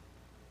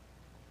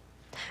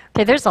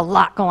 Okay, there's a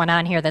lot going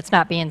on here that's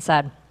not being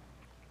said.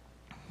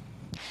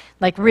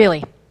 Like,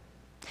 really.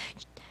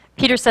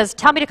 Peter says,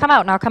 "Tell me to come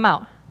out, and I'll come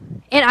out."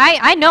 And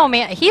I know,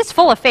 man, he's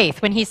full of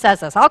faith when he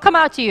says this. "I'll come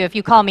out to you if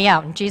you call me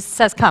out." And Jesus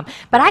says, "Come."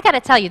 But I got to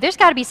tell you, there's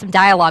got to be some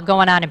dialogue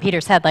going on in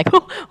Peter's head. Like,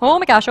 oh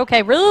my gosh,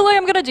 okay, really,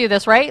 I'm going to do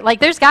this, right? Like,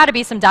 there's got to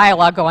be some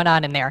dialogue going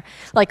on in there.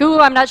 Like,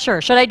 ooh, I'm not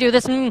sure. Should I do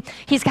this?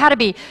 He's got to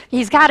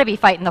be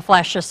fighting the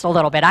flesh just a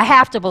little bit. I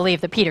have to believe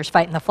that Peter's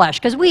fighting the flesh,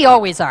 because we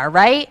always are,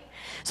 right?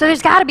 So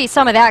there's got to be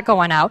some of that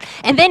going out.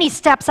 And then he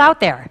steps out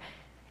there.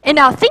 And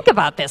now think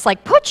about this.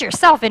 Like, put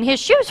yourself in his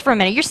shoes for a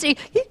minute. You're saying,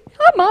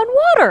 "I'm on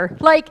water."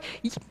 Like,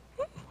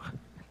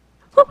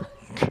 look,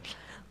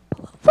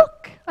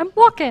 I'm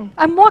walking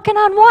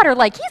on water.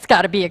 Like, he's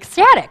got to be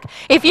ecstatic.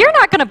 If you're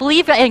not going to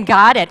believe in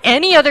God at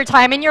any other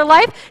time in your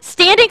life,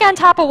 standing on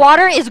top of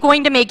water is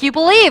going to make you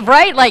believe,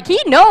 right? Like,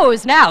 he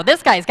knows now,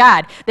 this guy's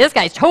God. This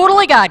guy's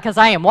totally God because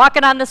I am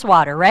walking on this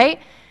water, right?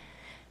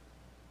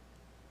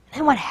 And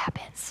then what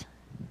happens?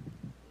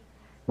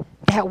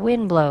 That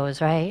wind blows,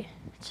 right?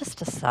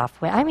 Just a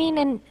soft wind. I mean,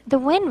 and the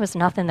wind was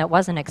nothing that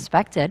wasn't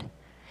expected.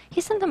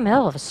 He's in the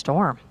middle of a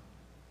storm.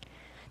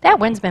 That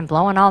wind's been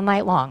blowing all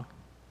night long.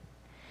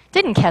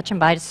 Didn't catch him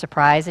by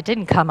surprise. It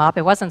didn't come up.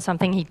 It wasn't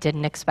something he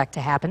didn't expect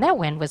to happen. That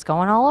wind was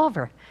going all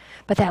over.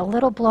 But that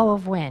little blow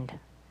of wind,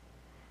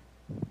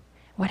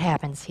 what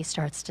happens? He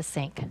starts to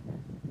sink.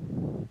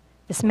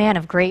 This man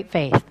of great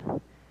faith,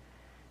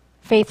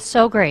 faith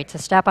so great to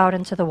step out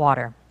into the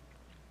water,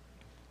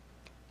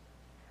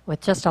 with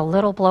just a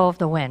little blow of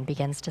the wind,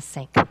 begins to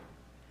sink.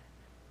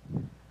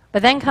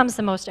 But then comes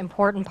the most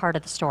important part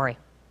of the story.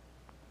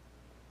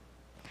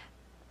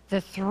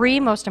 The three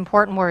most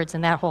important words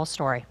in that whole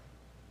story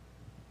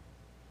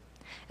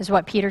is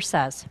what Peter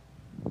says.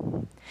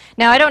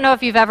 Now, I don't know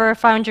if you've ever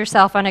found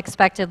yourself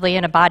unexpectedly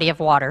in a body of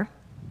water.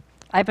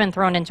 I've been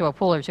thrown into a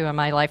pool or two in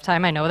my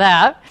lifetime, I know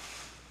that.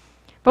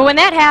 But when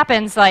that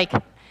happens, like,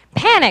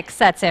 panic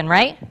sets in,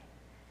 right?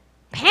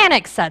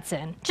 Panic sets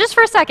in. Just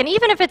for a second,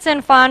 even if it's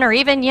in fun or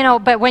even,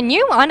 but when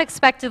you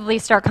unexpectedly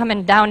start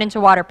coming down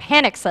into water,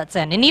 panic sets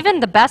in. And even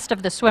the best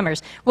of the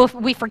swimmers,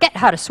 we forget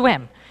how to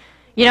swim.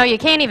 You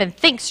can't even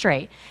think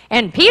straight.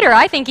 And Peter,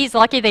 I think he's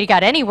lucky that he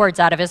got any words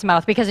out of his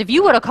mouth, because if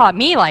you would have caught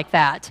me like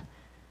that,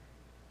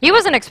 he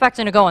wasn't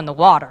expecting to go in the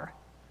water.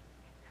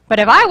 But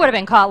if I would have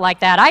been caught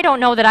like that, I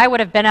don't know that I would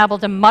have been able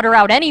to mutter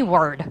out any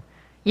word,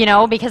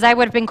 because I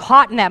would have been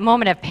caught in that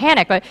moment of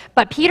panic.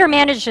 But Peter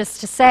manages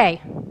to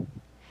say,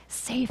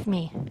 "Save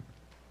me.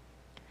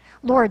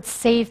 Lord,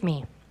 save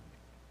me."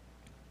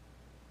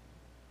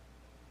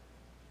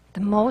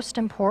 The most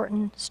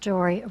important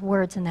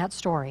words in that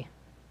story.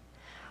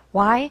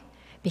 Why?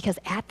 Because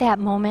at that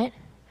moment,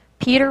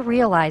 Peter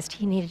realized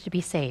he needed to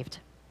be saved.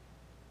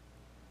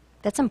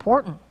 That's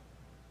important.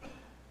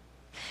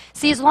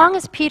 See, as long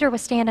as Peter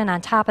was standing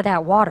on top of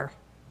that water,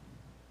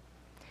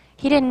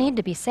 he didn't need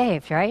to be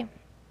saved, right?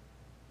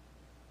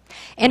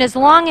 And as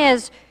long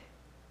as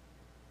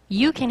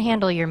you can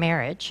handle your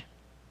marriage,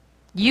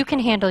 you can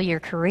handle your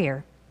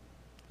career,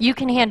 you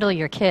can handle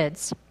your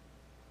kids,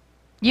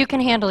 you can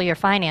handle your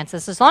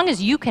finances, as long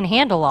as you can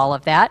handle all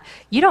of that,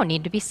 you don't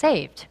need to be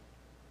saved.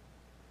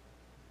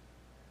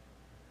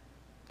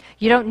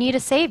 You don't need a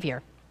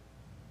savior.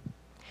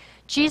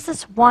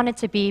 Jesus wanted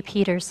to be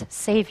Peter's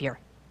savior.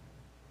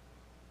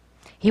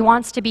 He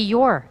wants to be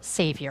your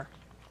savior.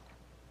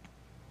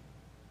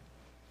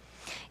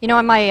 You know,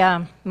 in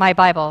my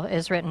Bible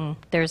is written,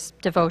 there's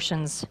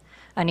devotions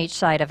on each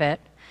side of it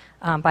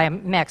by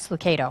Max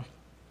Lucado.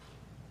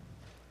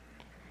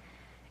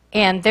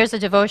 And there's a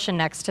devotion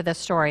next to this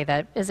story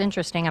that is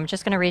interesting. I'm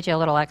just going to read you a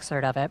little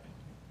excerpt of it.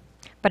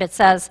 But it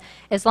says,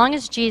 as long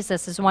as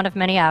Jesus is one of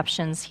many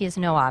options, he is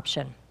no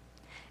option.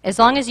 As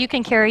long as you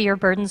can carry your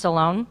burdens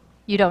alone,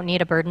 you don't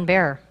need a burden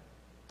bearer.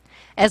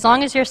 As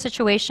long as your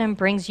situation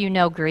brings you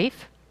no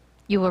grief,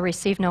 you will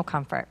receive no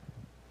comfort.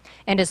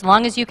 And as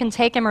long as you can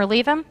take him or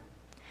leave him,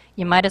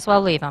 you might as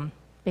well leave him,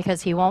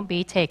 because he won't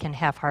be taken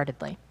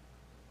half-heartedly.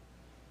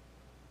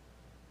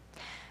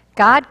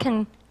 God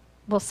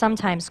will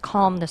sometimes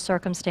calm the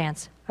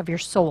circumstance of your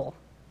soul.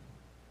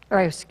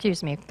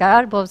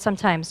 God will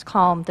sometimes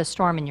calm the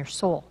storm in your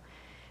soul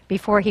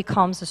before he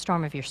calms the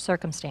storm of your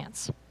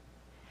circumstance.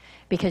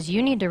 Because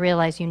you need to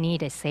realize you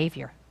need a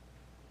savior.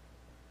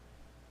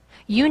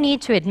 You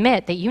need to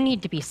admit that you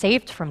need to be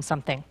saved from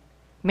something. It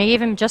may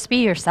even just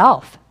be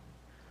yourself.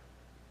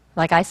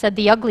 Like I said,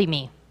 the ugly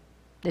me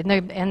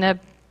and the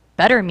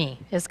better me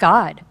is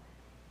God.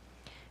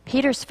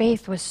 Peter's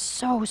faith was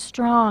so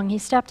strong. He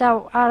stepped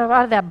out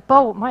of that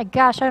boat. My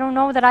gosh, I don't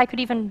know that I could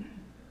even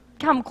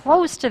come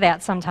close to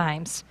that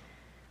sometimes.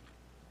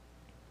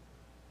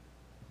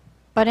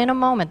 But in a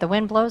moment, the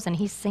wind blows and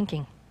he's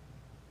sinking.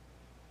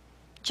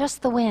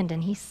 Just the wind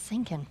and he's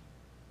sinking.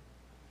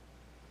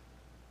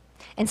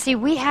 And see,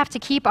 we have to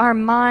keep our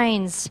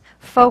minds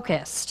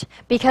focused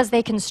because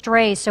they can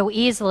stray so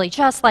easily,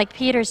 just like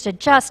Peter's did.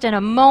 Just in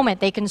a moment,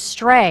 they can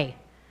stray.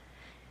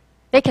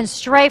 They can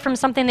stray from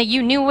something that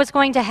you knew was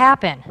going to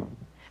happen,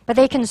 but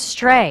they can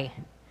stray.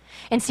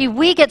 And see,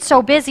 we get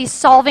so busy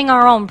solving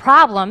our own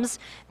problems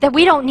that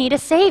we don't need a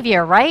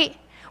savior, right?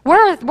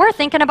 We're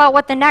thinking about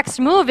what the next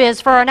move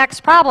is for our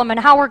next problem and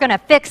how we're going to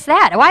fix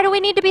that. Why do we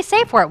need to be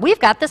saved for it? We've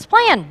got this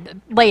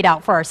plan laid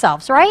out for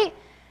ourselves, right?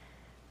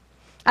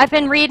 I've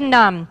been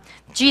reading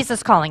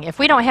Jesus Calling. If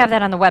we don't have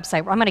that on the website,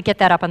 I'm going to get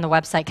that up on the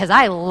website because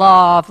I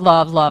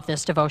love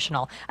this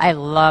devotional. I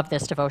love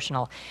this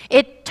devotional.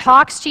 It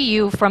talks to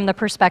you from the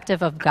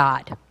perspective of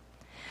God.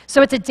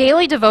 So it's a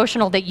daily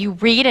devotional that you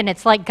read, and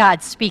it's like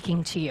God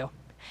speaking to you.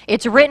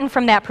 It's written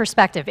from that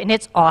perspective, and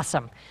it's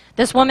awesome.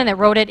 This woman that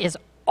wrote it is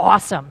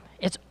awesome.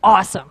 It's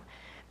awesome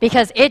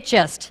because it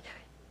just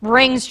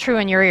rings true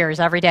in your ears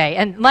every day.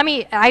 And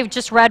I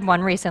just read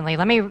one recently.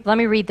 Let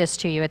me read this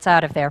to you. It's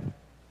out of there.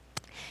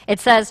 It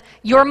says,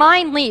 your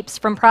mind leaps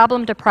from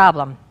problem to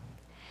problem,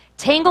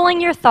 tangling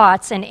your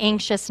thoughts in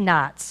anxious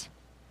knots.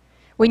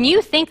 When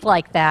you think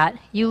like that,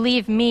 you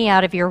leave me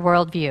out of your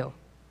worldview,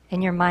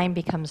 and your mind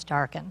becomes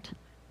darkened.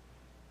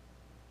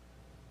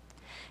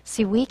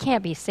 See, we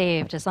can't be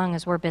saved as long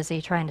as we're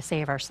busy trying to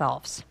save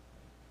ourselves.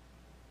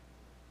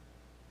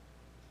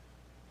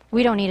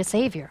 We don't need a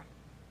savior.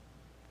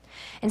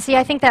 And see,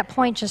 I think that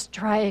point just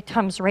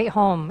comes right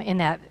home in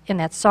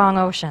that song,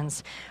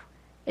 Oceans.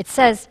 It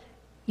says,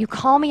 you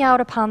call me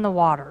out upon the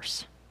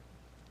waters,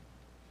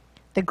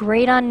 the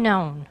great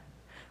unknown,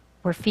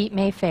 where feet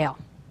may fail.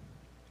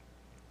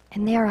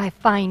 And there I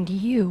find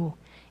you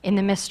in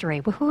the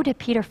mystery. Well, who did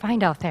Peter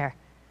find out there?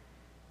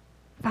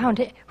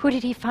 Who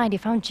did he find? He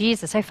found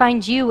Jesus. I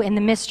find you in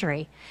the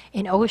mystery.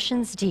 In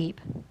oceans deep,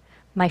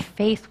 my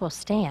faith will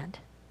stand.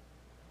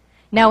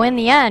 Now, in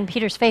the end,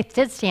 Peter's faith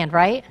did stand,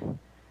 right?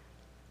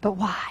 But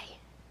why?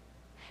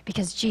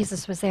 Because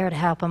Jesus was there to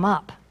help him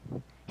up.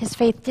 His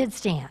faith did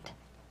stand.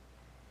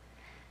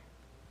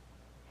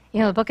 You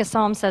know, the book of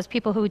Psalms says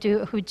people who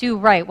do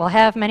right will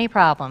have many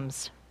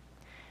problems,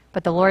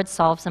 but the Lord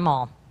solves them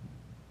all.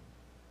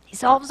 He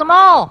solves them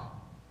all.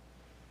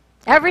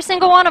 Every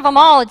single one of them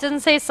all. It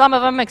doesn't say some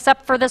of them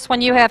except for this one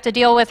you have to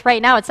deal with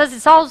right now. It says he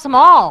solves them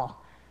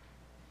all.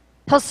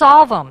 He'll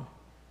solve them.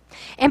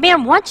 And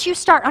man, once you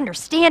start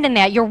understanding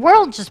that, your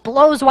world just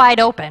blows wide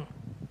open.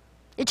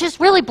 It just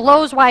really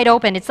blows wide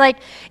open. It's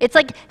like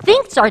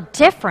things are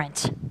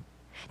different.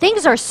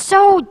 Things are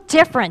so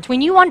different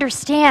when you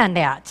understand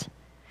that.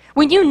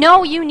 When you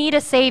know you need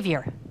a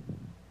savior.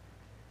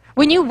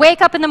 When you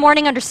wake up in the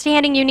morning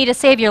understanding you need a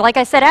savior, like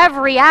I said,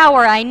 every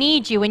hour I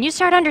need you. When you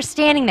start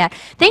understanding that,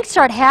 things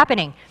start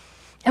happening.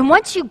 And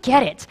once you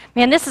get it,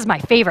 man, this is my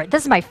favorite.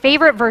 This is my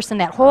favorite verse in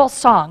that whole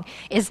song.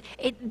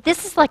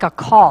 This is like a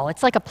call.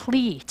 It's like a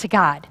plea to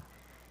God.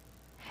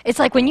 It's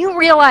like when you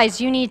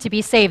realize you need to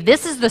be saved,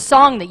 this is the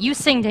song that you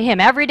sing to him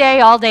every day,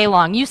 all day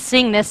long. You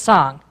sing this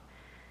song.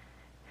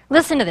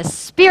 Listen to this.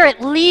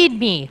 Spirit, lead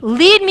me.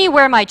 Lead me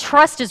where my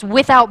trust is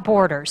without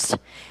borders.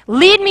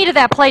 Lead me to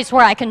that place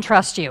where I can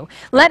trust you.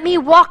 Let me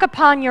walk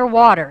upon your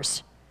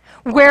waters,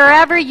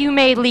 wherever you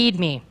may lead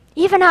me,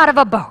 even out of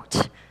a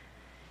boat.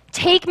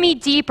 Take me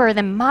deeper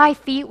than my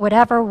feet would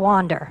ever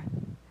wander.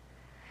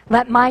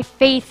 Let my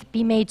faith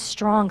be made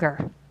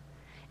stronger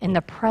in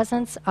the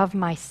presence of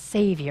my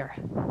Savior.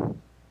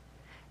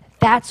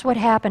 That's what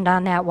happened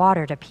on that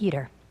water to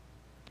Peter.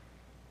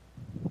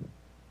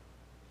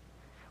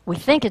 We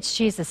think it's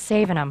Jesus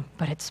saving him,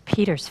 but it's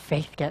Peter's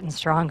faith getting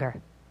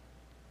stronger.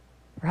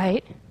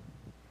 Right?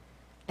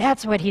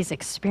 That's what he's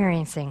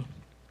experiencing.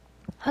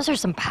 Those are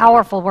some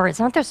powerful words.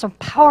 Aren't there some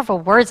powerful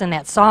words in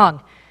that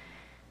song?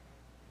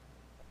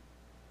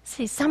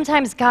 See,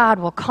 sometimes God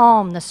will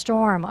calm the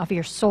storm of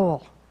your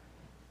soul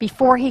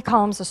before he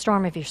calms the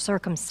storm of your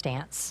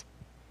circumstance.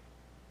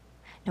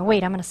 Now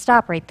wait, I'm going to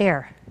stop right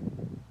there,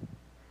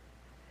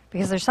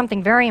 because there's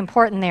something very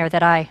important there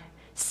that I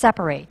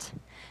separate.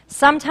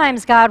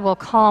 Sometimes God will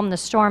calm the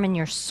storm in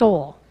your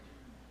soul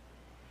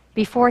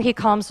before he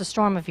calms the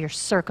storm of your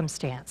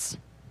circumstance.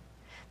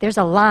 There's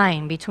a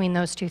line between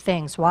those two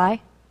things.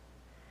 Why?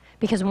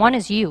 Because one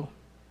is you,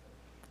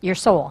 your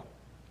soul,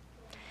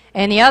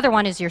 and the other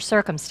one is your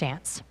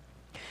circumstance.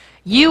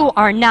 You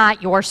are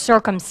not your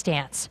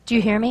circumstance. Do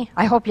you hear me?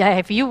 I hope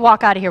if you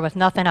walk out of here with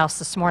nothing else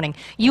this morning,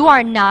 you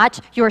are not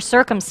your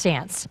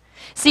circumstance.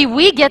 See,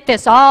 we get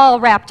this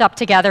all wrapped up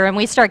together and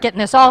we start getting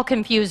this all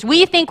confused.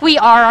 We think we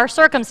are our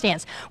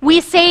circumstance.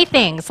 We say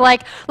things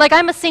like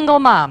I'm a single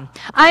mom,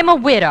 I'm a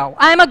widow,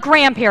 I'm a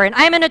grandparent,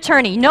 I'm an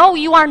attorney. No,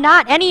 you are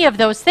not any of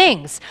those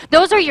things.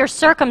 Those are your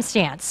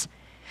circumstance.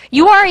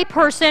 You are a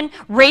person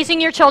raising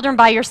your children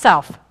by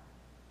yourself.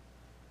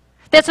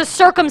 That's a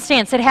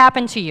circumstance that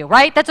happened to you,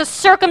 right? That's a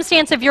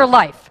circumstance of your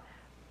life.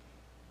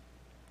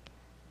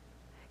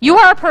 You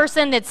are a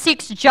person that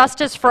seeks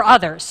justice for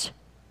others.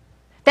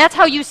 That's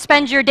how you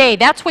spend your day.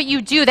 That's what you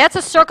do. That's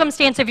a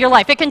circumstance of your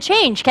life. It can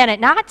change, can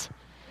it not?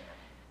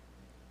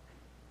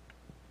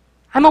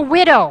 I'm a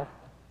widow.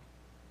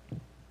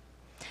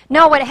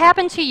 No, what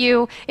happened to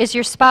you is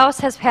your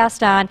spouse has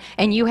passed on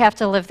and you have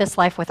to live this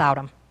life without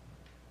him.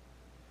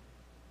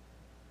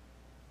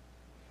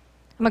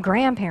 I'm a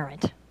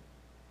grandparent.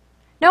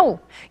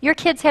 No, your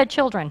kids had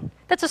children.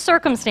 That's a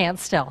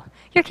circumstance still.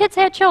 Your kids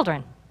had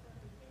children.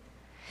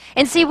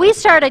 And see, we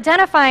start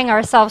identifying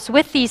ourselves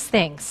with these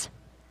things.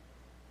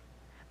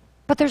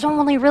 But there's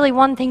only really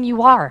one thing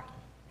you are.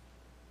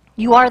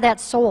 You are that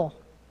soul.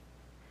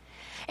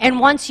 And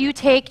once you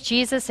take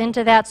Jesus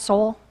into that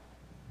soul,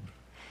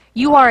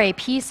 you are a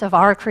piece of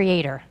our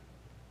Creator.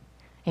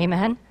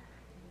 Amen?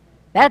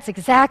 That's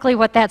exactly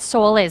what that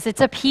soul is.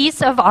 It's a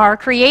piece of our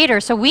Creator.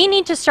 So we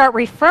need to start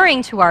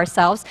referring to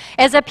ourselves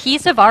as a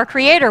piece of our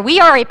Creator. We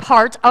are a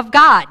part of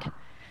God.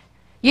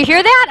 You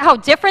hear that? How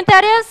different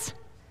that is?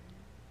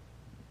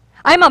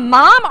 I'm a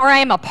mom or I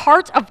am a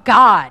part of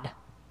God.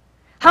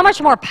 How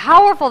much more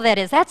powerful that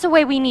is. That's the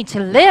way we need to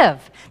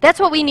live. That's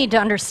what we need to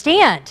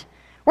understand.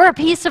 We're a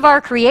piece of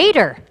our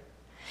Creator.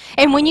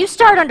 And when you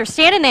start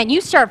understanding that and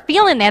you start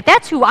feeling that,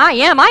 that's who I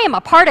am. I am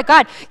a part of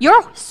God.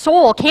 Your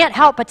soul can't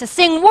help but to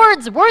sing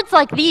words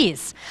like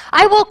these.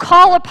 I will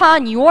call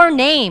upon your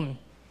name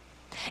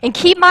and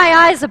keep my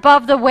eyes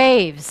above the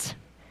waves.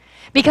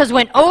 Because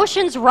when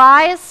oceans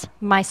rise,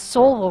 my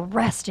soul will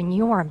rest in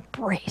your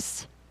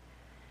embrace.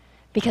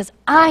 Because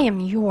I am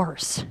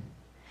yours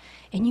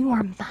and you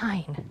are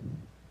mine.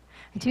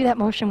 I do that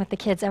motion with the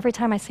kids every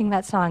time I sing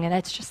that song, and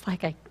it's just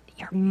like,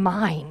 you're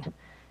mine.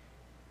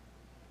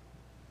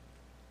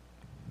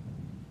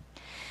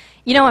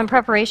 You know, in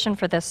preparation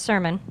for this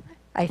sermon,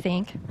 I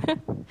think,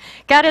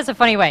 God has a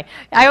funny way.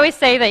 I always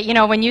say that, you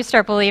know, when you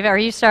start believing or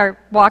you start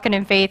walking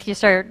in faith, you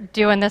start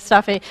doing this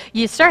stuff,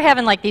 you start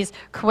having like these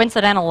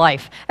coincidental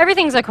life.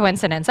 Everything's a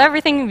coincidence.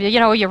 Everything, you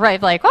know, you're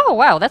right, like, oh,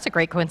 wow, that's a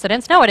great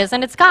coincidence. No, it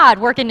isn't. It's God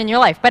working in your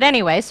life. But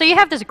anyway, so you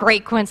have this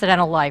great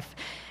coincidental life.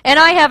 And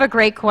I have a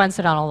great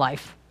coincidental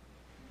life.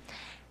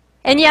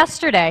 And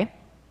yesterday,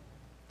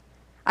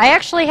 I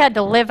actually had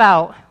to live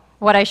out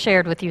what I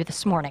shared with you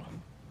this morning.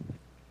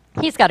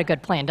 He's got a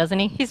good plan, doesn't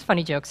he? He's a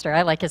funny jokester.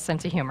 I like his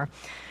sense of humor.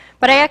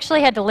 But I actually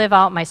had to live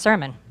out my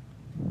sermon.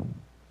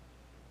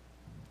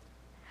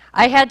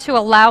 I had to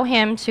allow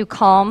him to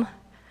calm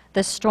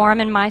the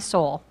storm in my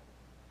soul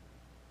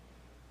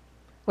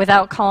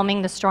without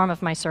calming the storm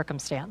of my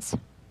circumstance.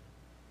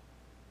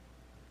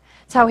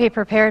 That's how he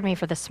prepared me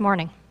for this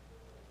morning.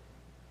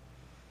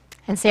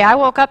 And see, I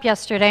woke up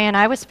yesterday and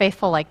I was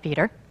faithful like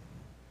Peter.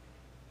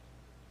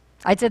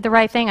 I did the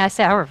right thing. I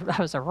said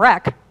I was a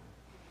wreck.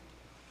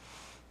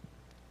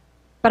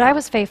 But I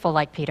was faithful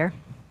like Peter.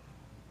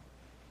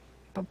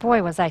 But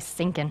boy, was I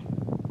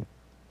sinking.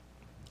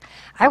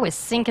 I was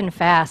sinking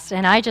fast,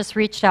 and I just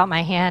reached out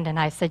my hand and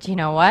I said, you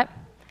know what?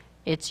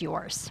 It's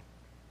yours.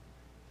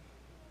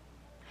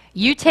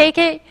 You take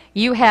it,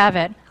 you have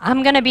it.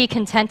 I'm going to be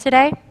content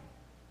today.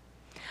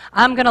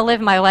 I'm going to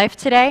live my life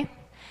today,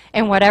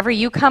 And whatever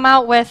you come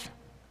out with,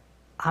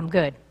 I'm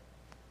good.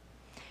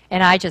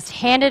 And I just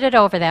handed it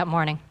over that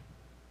morning.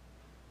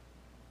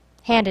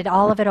 Handed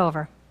all of it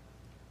over.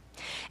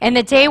 And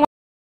the day when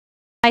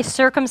my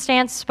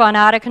circumstance spun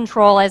out of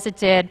control as it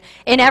did,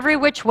 in every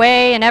which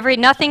way,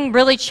 and nothing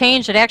really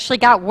changed. It actually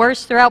got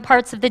worse throughout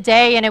parts of the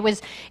day, and it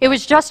was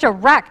just a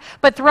wreck.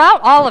 But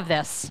throughout all of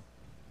this,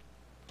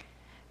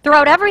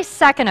 throughout every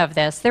second of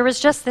this, there was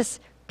just this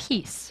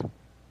peace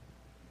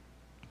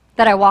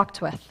that I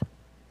walked with.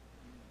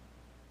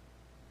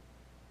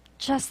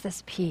 Just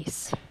this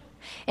peace.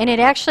 And it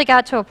actually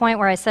got to a point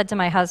where I said to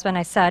my husband,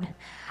 I said,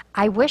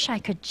 I wish I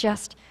could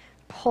just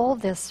pull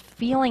this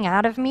feeling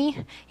out of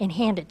me and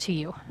hand it to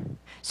you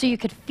so you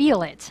could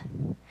feel it,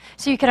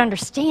 so you could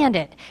understand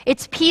it.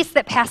 It's peace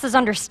that passes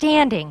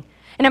understanding.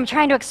 And I'm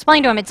trying to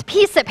explain to him, it's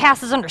peace that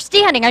passes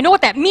understanding. I know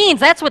what that means.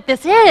 That's what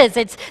this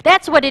is.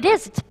 That's what it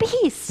is. It's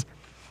peace.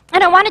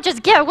 And I want to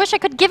just I wish I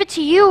could give it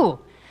to you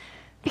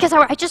because I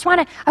want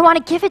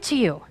to give it to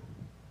you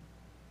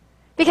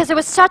because it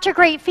was such a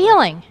great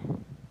feeling.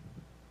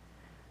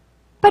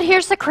 But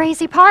here's the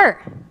crazy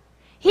part.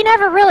 He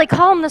never really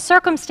calmed the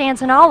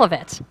circumstance in all of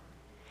it.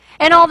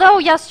 And although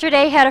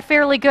yesterday had a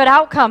fairly good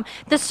outcome,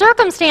 the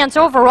circumstance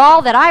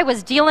overall that I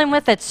was dealing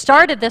with that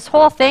started this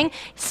whole thing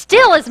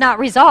still is not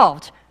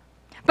resolved.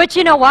 But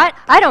you know what?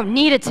 I don't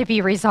need it to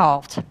be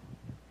resolved.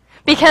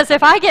 Because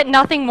if I get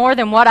nothing more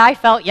than what I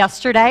felt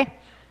yesterday,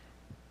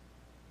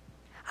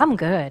 I'm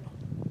good.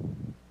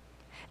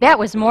 That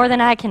was more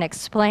than I can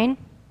explain.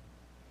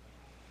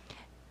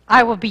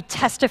 I will be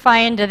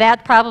testifying to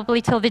that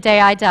probably till the day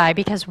I die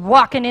because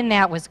walking in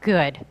that was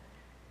good.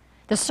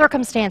 The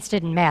circumstance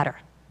didn't matter.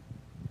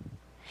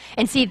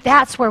 And see,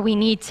 that's where we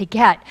need to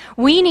get.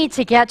 We need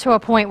to get to a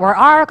point where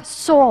our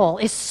soul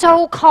is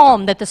so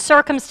calm that the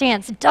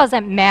circumstance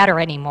doesn't matter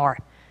anymore.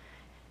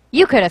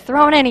 You could have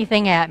thrown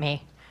anything at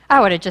me. I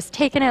would have just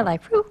taken it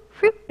like, whew,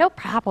 whew, no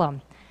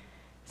problem.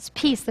 It's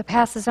peace that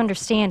passes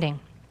understanding.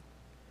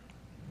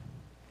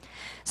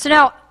 So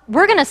now,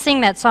 we're going to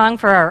sing that song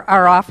for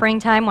our offering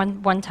time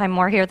one time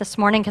more here this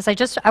morning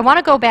because I want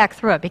to go back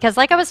through it because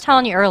like I was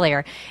telling you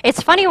earlier,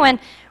 it's funny when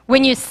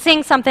you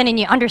sing something and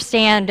you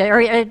understand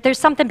or there's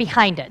something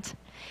behind it.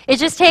 It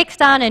just takes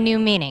on a new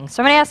meaning.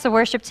 So I'm going to ask the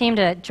worship team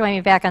to join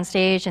me back on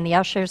stage and the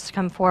ushers to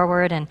come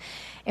forward and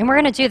we're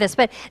going to do this.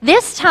 But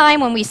this time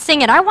when we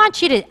sing it, I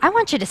want you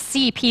to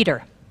see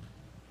Peter.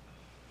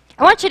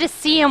 I want you to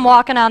see him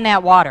walking on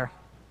that water.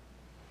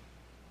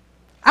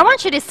 I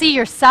want you to see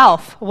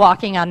yourself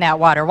walking on that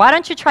water. Why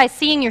don't you try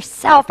seeing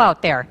yourself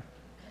out there?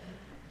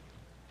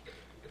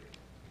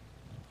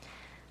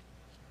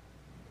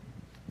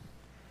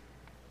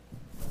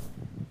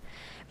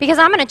 Because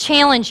I'm going to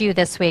challenge you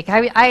this week.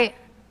 I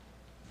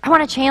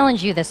want to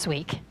challenge you this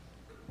week.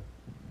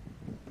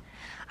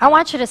 I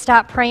want you to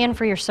stop praying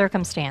for your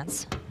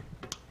circumstance.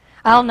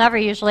 I'll never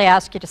usually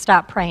ask you to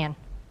stop praying.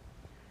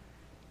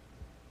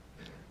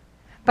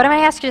 But I'm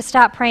going to ask you to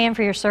stop praying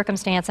for your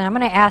circumstance, and I'm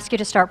going to ask you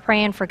to start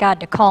praying for God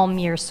to calm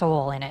your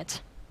soul in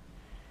it.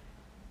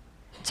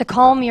 To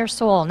calm your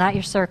soul, not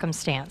your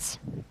circumstance.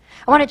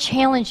 I want to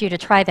challenge you to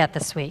try that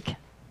this week.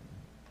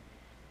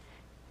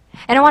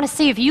 And I want to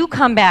see if you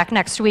come back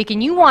next week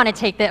and you want to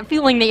take that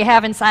feeling that you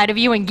have inside of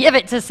you and give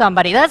it to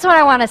somebody. That's what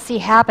I want to see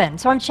happen.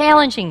 So I'm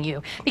challenging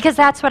you, because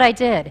that's what I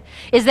did,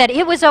 is that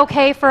it was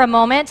okay for a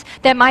moment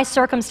that my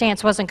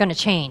circumstance wasn't going to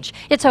change.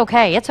 It's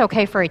okay. It's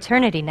okay for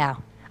eternity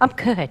now. I'm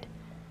good.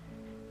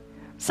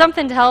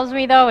 Something tells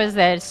me, though, is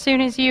that as soon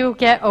as you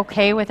get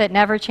okay with it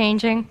never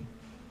changing,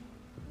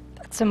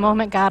 that's a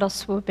moment God will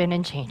swoop in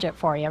and change it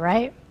for you,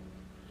 right?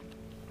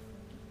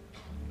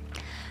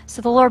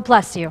 So the Lord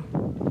bless you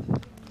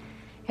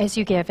as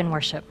you give in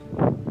worship.